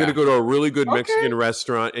you that I'm going to Yeah. go to a really good Okay. Mexican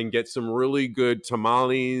restaurant and get some really good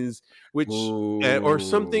tamales, which or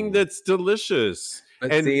something Ooh. that's delicious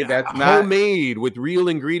But and see, that's not homemade with real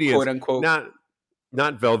ingredients, quote unquote not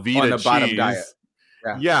on Velveeta the bottom diet. cheese.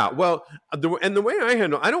 Yeah. Yeah, well, the way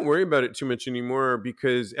I don't worry about it too much anymore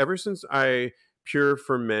because ever since I Pure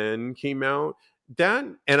for Men came out, that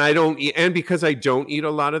and I don't eat, and because I don't eat a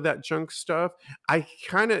lot of that junk stuff, I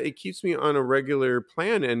kind of it keeps me on a regular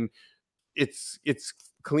plan, and it's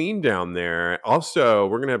clean down there. Also,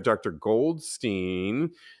 we're gonna have Dr. Goldstein,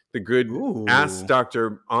 the good ass Ooh.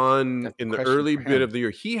 doctor, on That's a in the question early for bit of him. the year.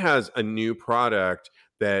 He has a new product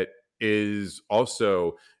that is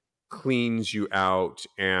also cleans you out,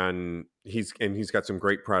 and he's got some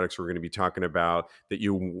great products we're going to be talking about that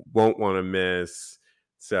you won't want to miss.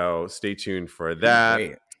 So stay tuned for Can't that.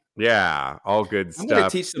 wait. Yeah, all good I'm gonna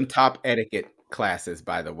stuff. teach some top etiquette classes,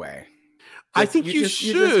 by the way. I Just think you you just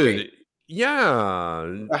wait. should. Yeah,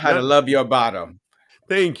 How to not love your bottom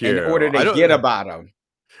thank in you. order to I get a don't bottom.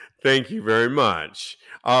 thank you very much.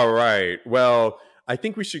 All right. Well, I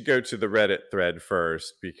think we should go to the Reddit thread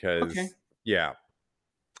first Okay. because yeah,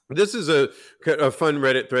 this is a fun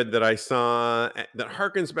Reddit thread that I saw that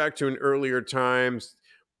harkens back to an earlier times,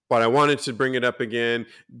 but I wanted to bring it up again.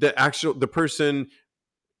 The person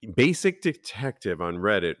Basic Detective on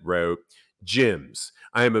Reddit wrote, gyms.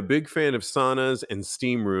 I am a big fan of saunas and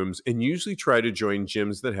steam rooms and usually try to join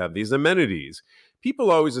gyms that have these amenities. People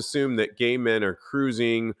always assume that gay men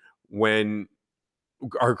when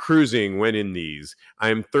are cruising when in these. I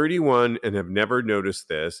am 31 and have never noticed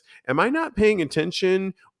this. Am I not paying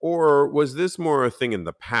attention or was this more a thing in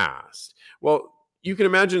the past? Well, you can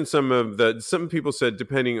imagine some people said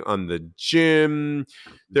depending on the gym,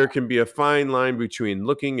 there can be a fine line between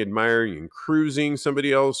looking, admiring, and cruising,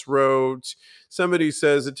 somebody else wrote. Somebody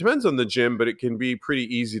says it depends on the gym, but it can be pretty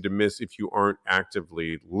easy to miss if you aren't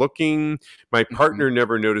actively looking. My Mhm. partner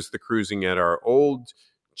never noticed the cruising at our old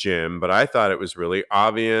gym, but I thought it was really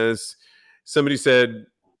obvious. Somebody said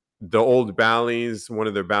the old Bally's, one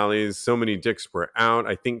of their Bally's, so many dicks were out.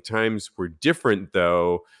 I think times were different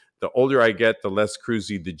though. The older I get, the less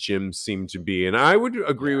cruisy the gyms seem to be. And I would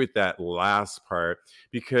agree Yeah. with that last part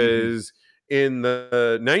Mhm. because in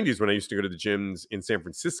the 90s, when I used to go to the gyms in San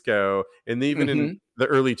Francisco, and even in Mhm. the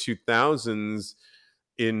early 2000s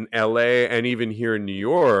in LA and even here in New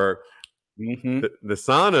York, Mhm. the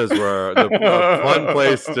saunas were a fun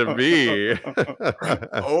place to be.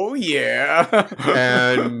 Oh, yeah.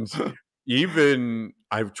 And even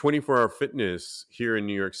I have 24-hour fitness here in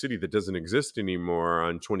New York City that doesn't exist anymore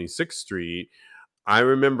on 26th Street. I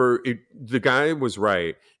remember the guy was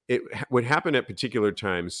right. It would happen at particular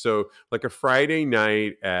times. So, like a Friday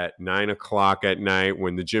night at 9 o'clock at night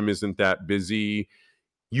when the gym isn't that busy,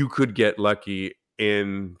 you could get lucky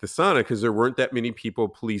in the sauna because there weren't that many people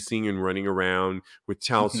policing and running around with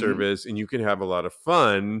towel Mhm. service, and you can have a lot of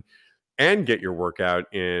fun and get your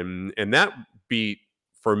workout in. And that beat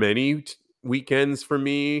for many weekends for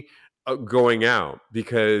me going out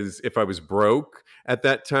because if I was broke at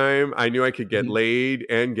that time, I knew I could get Mhm. laid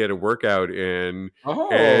and get a workout in. Oh,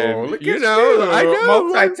 And look at I you, know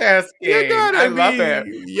you multitasking. I gotta love it.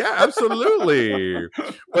 be, yeah, absolutely.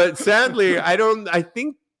 But sadly, I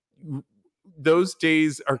think those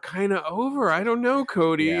days are kind of over. I don't know,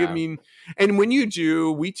 Cody. I Yeah. mean, and when you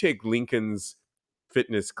do, we take Lincoln's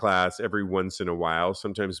fitness class every once in a while,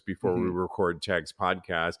 sometimes before we Mhm. record Tag's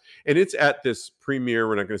podcast. And it's at this premier,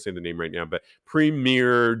 we're not going to say the name right now, but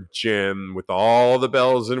premier gym with all the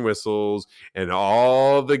bells and whistles, and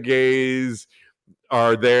all the gays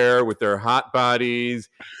are there with their hot bodies.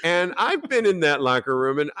 And I've been in that locker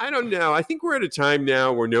room, and I don't know. I think we're at a time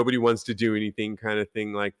now where nobody wants to do anything kind of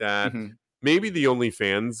thing like that. Mhm. Maybe the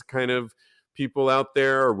OnlyFans kind of people out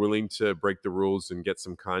there are willing to break the rules and get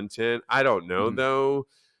some content. I don't know, Mhm. though,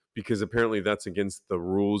 because apparently that's against the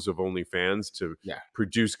rules of OnlyFans to Yeah.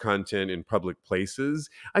 produce content in public places.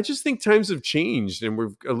 I just think times have changed, and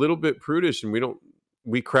we're a little bit prudish, and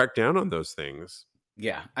we crack down on those things.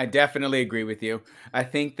 Yeah, I definitely agree with you. I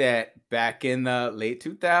think that back in the late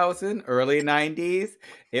 2000s, early 90s,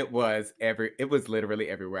 it was literally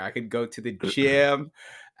everywhere. I could go to the gym,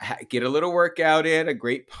 get a little workout in, a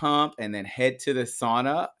great pump, and then head to the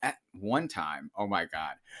sauna. At one time, oh my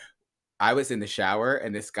god, I was in the shower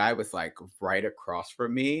and this guy was like right across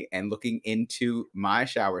from me and looking into my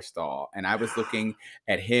shower stall, and I was looking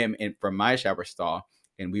at him in from my shower stall,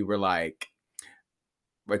 and we were like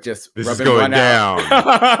but just This is rubbing going one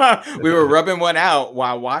out. down. We were rubbing one out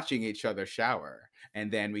while watching each other shower. And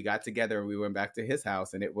then we got together and we went back to his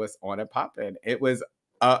house and it was on and popping. It was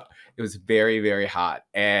very, very hot.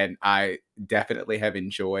 And I definitely have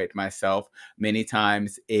enjoyed myself many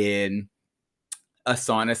times in a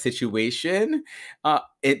sauna situation.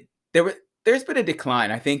 It there were there's been a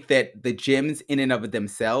decline. I think that the gyms in and of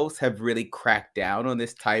themselves have really cracked down on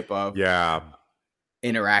this type of Yeah.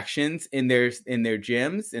 interactions in their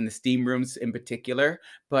gyms, in the steam rooms in particular.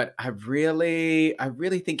 But I really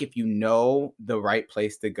think if you know the right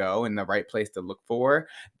place to go and the right place to look for,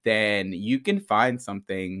 then you can find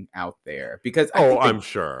something out there. Because I Oh, think that I'm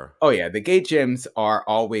sure. oh yeah, the gay gyms are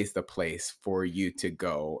always the place for you to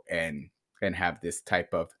go and have this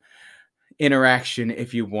type of interaction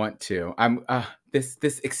if you want to. I'm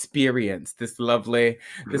this experience, this lovely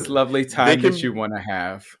They time that you can want to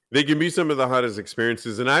have. they can be some of the hottest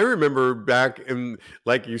experiences. And I remember back in,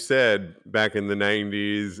 like you said, back in the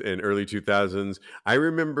 90s and early 2000s, I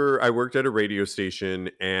remember I worked at a radio station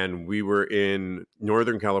and we were in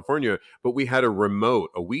Northern California, but we had a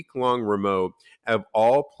week-long remote of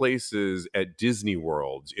all places at Disney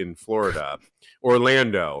World in Florida,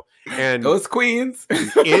 Orlando. And Those queens.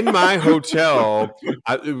 in my hotel,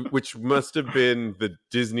 which must have been the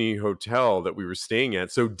Disney hotel that we were staying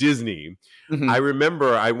at. So Disney, I Mhm,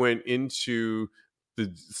 remember I went into the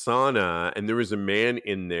sauna and there was a man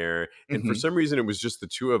in there, and for mhm. some reason it was just the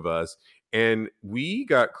two of us, and we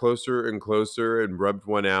got closer and closer and rubbed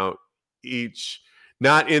one out each.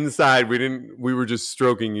 Not inside. We didn't. We were just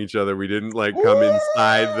stroking each other. We didn't like come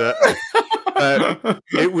inside the. But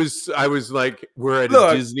it was I was like, we're at a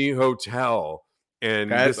Look, Disney hotel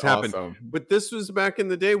and that's this happened. awesome. But this was back in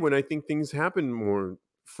the day when I think things happened more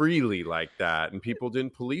freely like that and people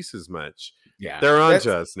didn't police as much. Yeah, They're on that's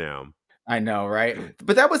to us now. I know, right?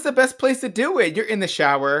 But that was the best place to do it. You're in the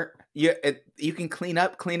shower. You can clean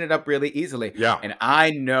it up really easily. Yeah. And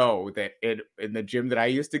I know that in the gym that I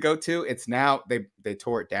used to go to, it's now they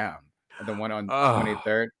tore it down. The one on Oh,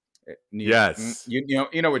 23rd. yes.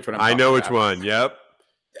 You know which one I'm I talking know which about. one. Yep.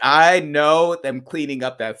 I know them cleaning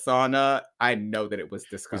up that sauna. I know that it was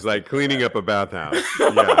It was disgusting like cleaning up a bathhouse.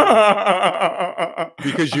 Yeah. there.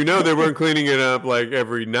 Because they weren't cleaning it up like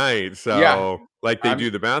every night. Yeah, So like they I'm do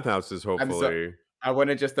the bathhouses, I'm so hopefully. I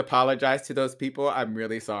wanna just apologize to those people. I'm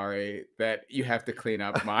really sorry that you have to clean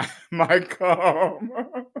up my my comb.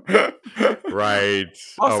 Right.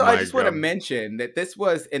 Oh Also, I my just wanna God. mention that this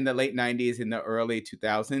was in the late '90s, in the early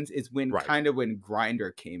 2000s is when Right. kinda when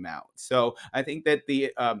Grindr came out. So, I think that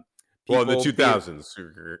the, Well, in the people feel 2000s,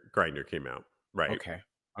 Grinder came out. Right. okay.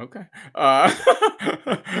 Okay. Uh,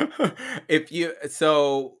 if you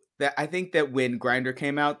so that I think that when Grindr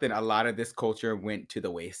came out, then a lot of this culture went to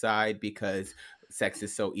the wayside because sex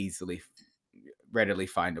is so readily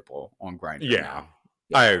findable on Grindr Yeah, now.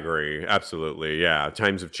 I Yeah. agree. Absolutely. Yeah,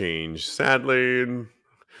 times have changed, sadly.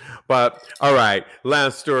 But all right,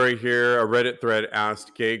 last story here. A Reddit thread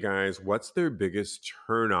asked gay guys, "What's their biggest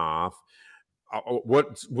turnoff?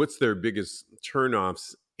 What's their biggest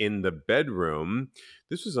turnoffs in the bedroom?"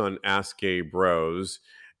 This was on Ask Gay Bros,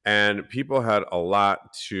 and people had a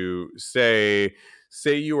lot to say.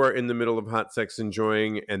 Say you are in the middle of hot sex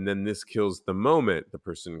enjoying, and then this kills the moment. The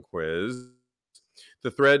person quizzed.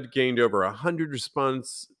 The thread gained over 100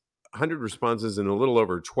 responses in a little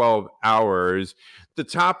over 12 hours. The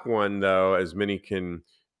top one, though, as many can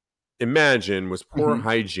imagine, was poor Mhm.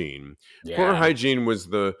 hygiene. Poor Yeah. hygiene was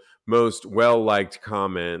the most well liked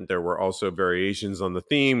comment. There were also variations on the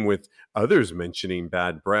theme, with others mentioning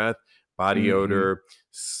bad breath, body Hmm. odor,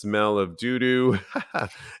 smell of doo-doo,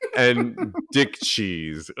 and dick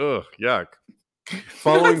cheese. Ugh, yuck. The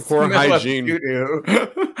Following poor smell of hygiene.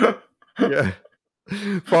 doo-doo. Yeah.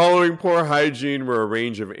 Following poor hygiene were a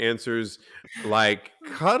range of answers like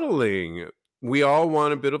cuddling. We all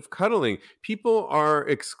want a bit of cuddling. People are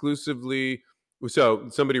exclusively, so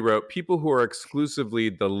somebody wrote, people who are exclusively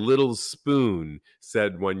the little spoon,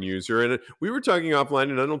 said one user. And we were talking offline,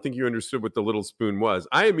 and I don't think you understood what the little spoon was.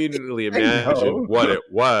 I immediately I imagined know. what it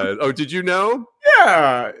was. Oh, did you know?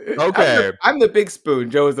 Yeah. Okay. I'm the big spoon.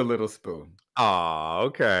 Joe is the little spoon. Ah,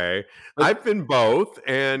 okay. But I've been both,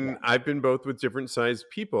 yeah. and I've been both with different sized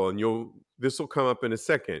people, and this will come up in a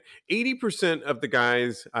second. 80% of the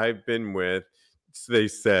guys I've been with, they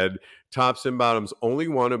said, tops and bottoms only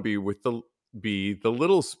want to be the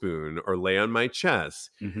little spoon or lay on my chest.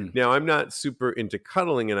 Hmm. Now, I'm not super into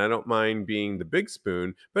cuddling and I don't mind being the big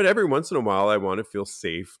spoon, but every once in a while I want to feel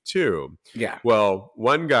safe too. Yeah. Well,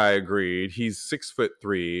 one guy agreed. He's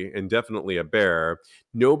 6'3" and definitely a bear.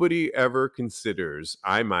 Nobody ever considers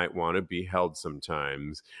I might want to be held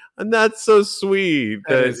sometimes. And that's so sweet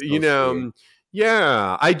That that, is so sweet.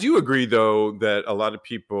 yeah, I do agree though that a lot of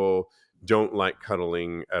people don't like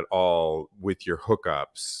cuddling at all with your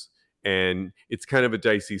hookups. And it's kind of a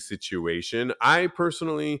dicey situation. I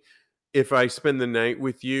personally, if I spend the night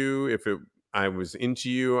with you, I was into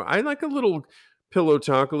you, I like a little pillow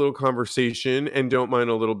talk, a little conversation, and don't mind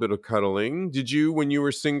a little bit of cuddling. Did you, when you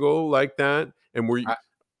were single, like that? And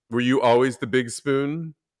were you always the big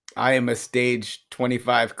spoon? I am a stage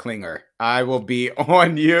 25 clinger. I will be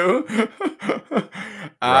on you.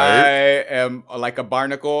 I Right? am like a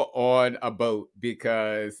barnacle on a boat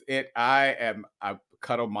because I am a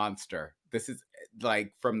cuddle monster. This is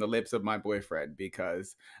like from the lips of my boyfriend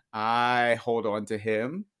because I hold on to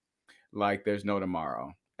him like there's no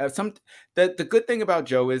tomorrow. The good thing about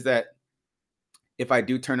Joe is that if I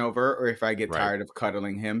do turn over or if I get Right. tired of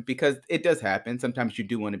cuddling him, because it does happen. Sometimes you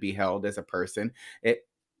do want to be held as a person. It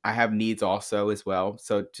I have needs also as well,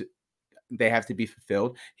 so they have to be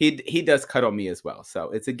fulfilled. He does cuddle me as well, so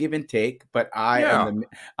it's a give and take. But Yeah.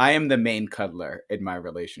 I am the main cuddler in my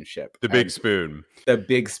relationship The big and spoon. the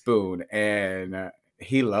big spoon, and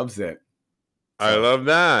he loves it. I So love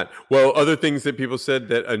that. Well, other things that people said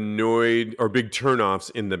that annoyed or big turnoffs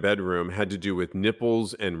in the bedroom had to do with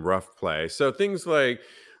nipples and rough play. So things like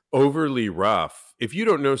overly rough. If you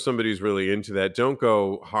don't know somebody's really into that, don't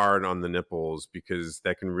go hard on the nipples because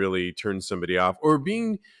that can really turn somebody off. Or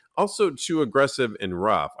being also too aggressive and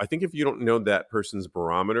rough. I think if you don't know that person's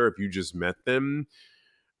barometer, if you just met them,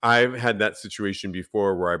 I've had that situation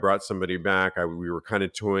before where I brought somebody back. We were kind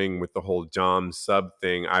of toying with the whole Dom sub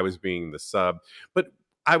thing. I was being the sub, but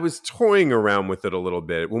I was toying around with it a little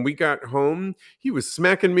bit. When we got home, he was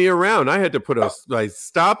smacking me around. I had to put a like,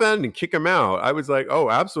 stop at and kick him out. I was like, "Oh,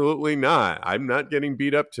 absolutely not! I'm not getting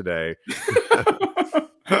beat up today."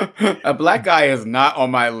 a black guy is not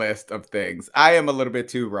on my list of things. I am a little bit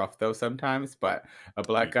too rough though sometimes, but a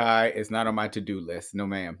black guy is not on my to-do list. No,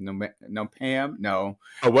 ma'am. No, Pam. No.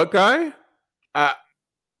 A what guy? Uh,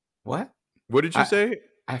 what? What did you I say?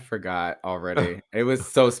 I forgot already. It was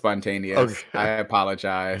so spontaneous. I Okay.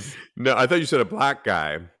 apologize. No, I thought you said a black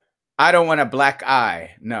guy. I don't want a black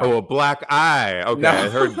eye. Oh, No. a black eye. Okay, No. I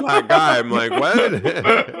heard black guy. I'm like, what?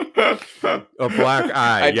 A black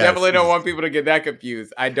eye. I Yes, definitely don't want people to get that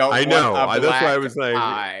confused. I don't I want know. a That's why I black was like,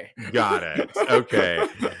 eye. got it. Okay.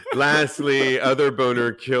 Lastly, other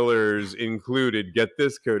boner killers included, get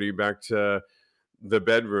this, Cody, back to the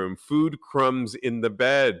bedroom, food crumbs in the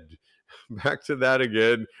bed. Back to that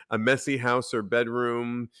again. A messy house or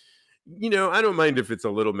bedroom. I don't mind if it's a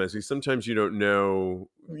little messy. Sometimes you don't know,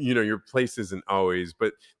 your place isn't always,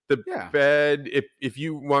 but the Yeah. bed, if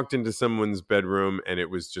you walked into someone's bedroom and it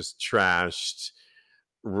was just trashed,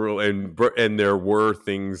 and there were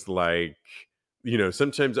things like,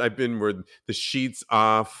 sometimes I've been where the sheets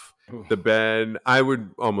off Ooh. the bed, I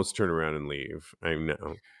would almost turn around and leave. I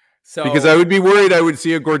know. Because I So would be worried I would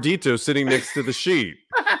see a gordito sitting next to the sheet.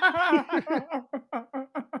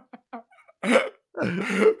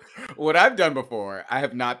 what I've done before, I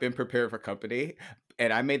have not been prepared for company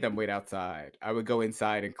and I made them wait outside. I would go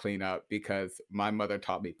inside and clean up because my mother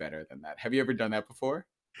taught me better than that. Have you ever done that before?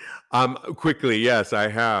 Quickly, yes, I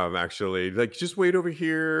have actually. Like, just wait over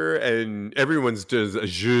here, and everyone's does a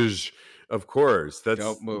zhuzh, of course. Don't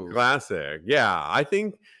That's move. classic. Yeah, I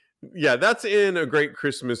think, yeah, that's in a great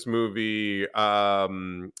Christmas movie. Oh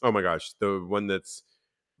my gosh, the one that's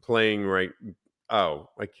playing right. Oh,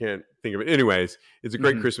 I can't think of it. Anyways, it's a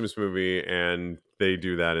great Mhm. Christmas movie, and they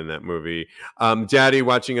do that in that movie. Daddy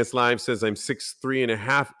watching us live says I'm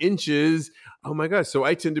 6'3.5 inches. Oh my gosh. So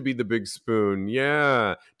I tend to be the big spoon.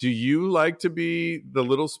 Yeah. Do you like to be the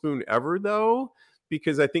little spoon ever though?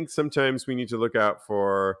 Because I think sometimes we need to look out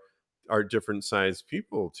for our different sized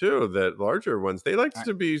people too, that larger ones. They like I,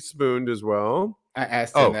 to be spooned as well. I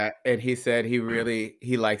asked him Oh, that, and he said he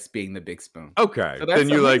likes being the big spoon. okay. So Then that's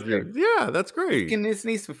you like your, amazing. yeah, that's He's great. getting his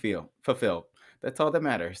needs fulfilled. That's all that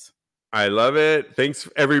matters. I love it. Thanks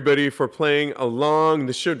everybody for playing along.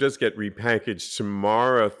 The show does get repackaged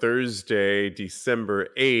tomorrow, Thursday, December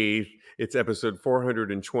 8th. It's episode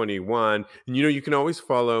 421. And you can always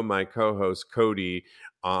follow my co-host Cody.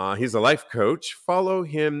 He's a life coach. Follow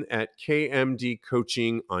him at KMD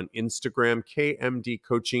Coaching on Instagram, KMD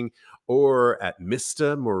Coaching, or at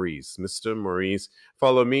Mr. Maurice. Mr. Maurice.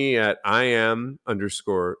 Follow me at I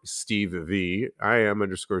am_Steve V. I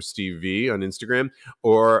am_Steve V on Instagram,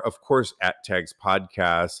 or of course at Tags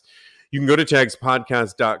Podcast. You can go to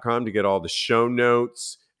tagspodcast.com to get all the show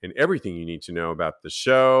notes and everything you need to know about the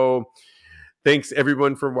show. Thanks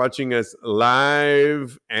everyone for watching us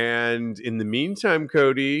live. And in the meantime,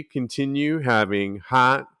 Cody, continue having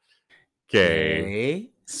hot gay Gay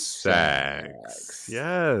sex. sex.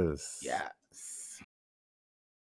 Yes. Yeah.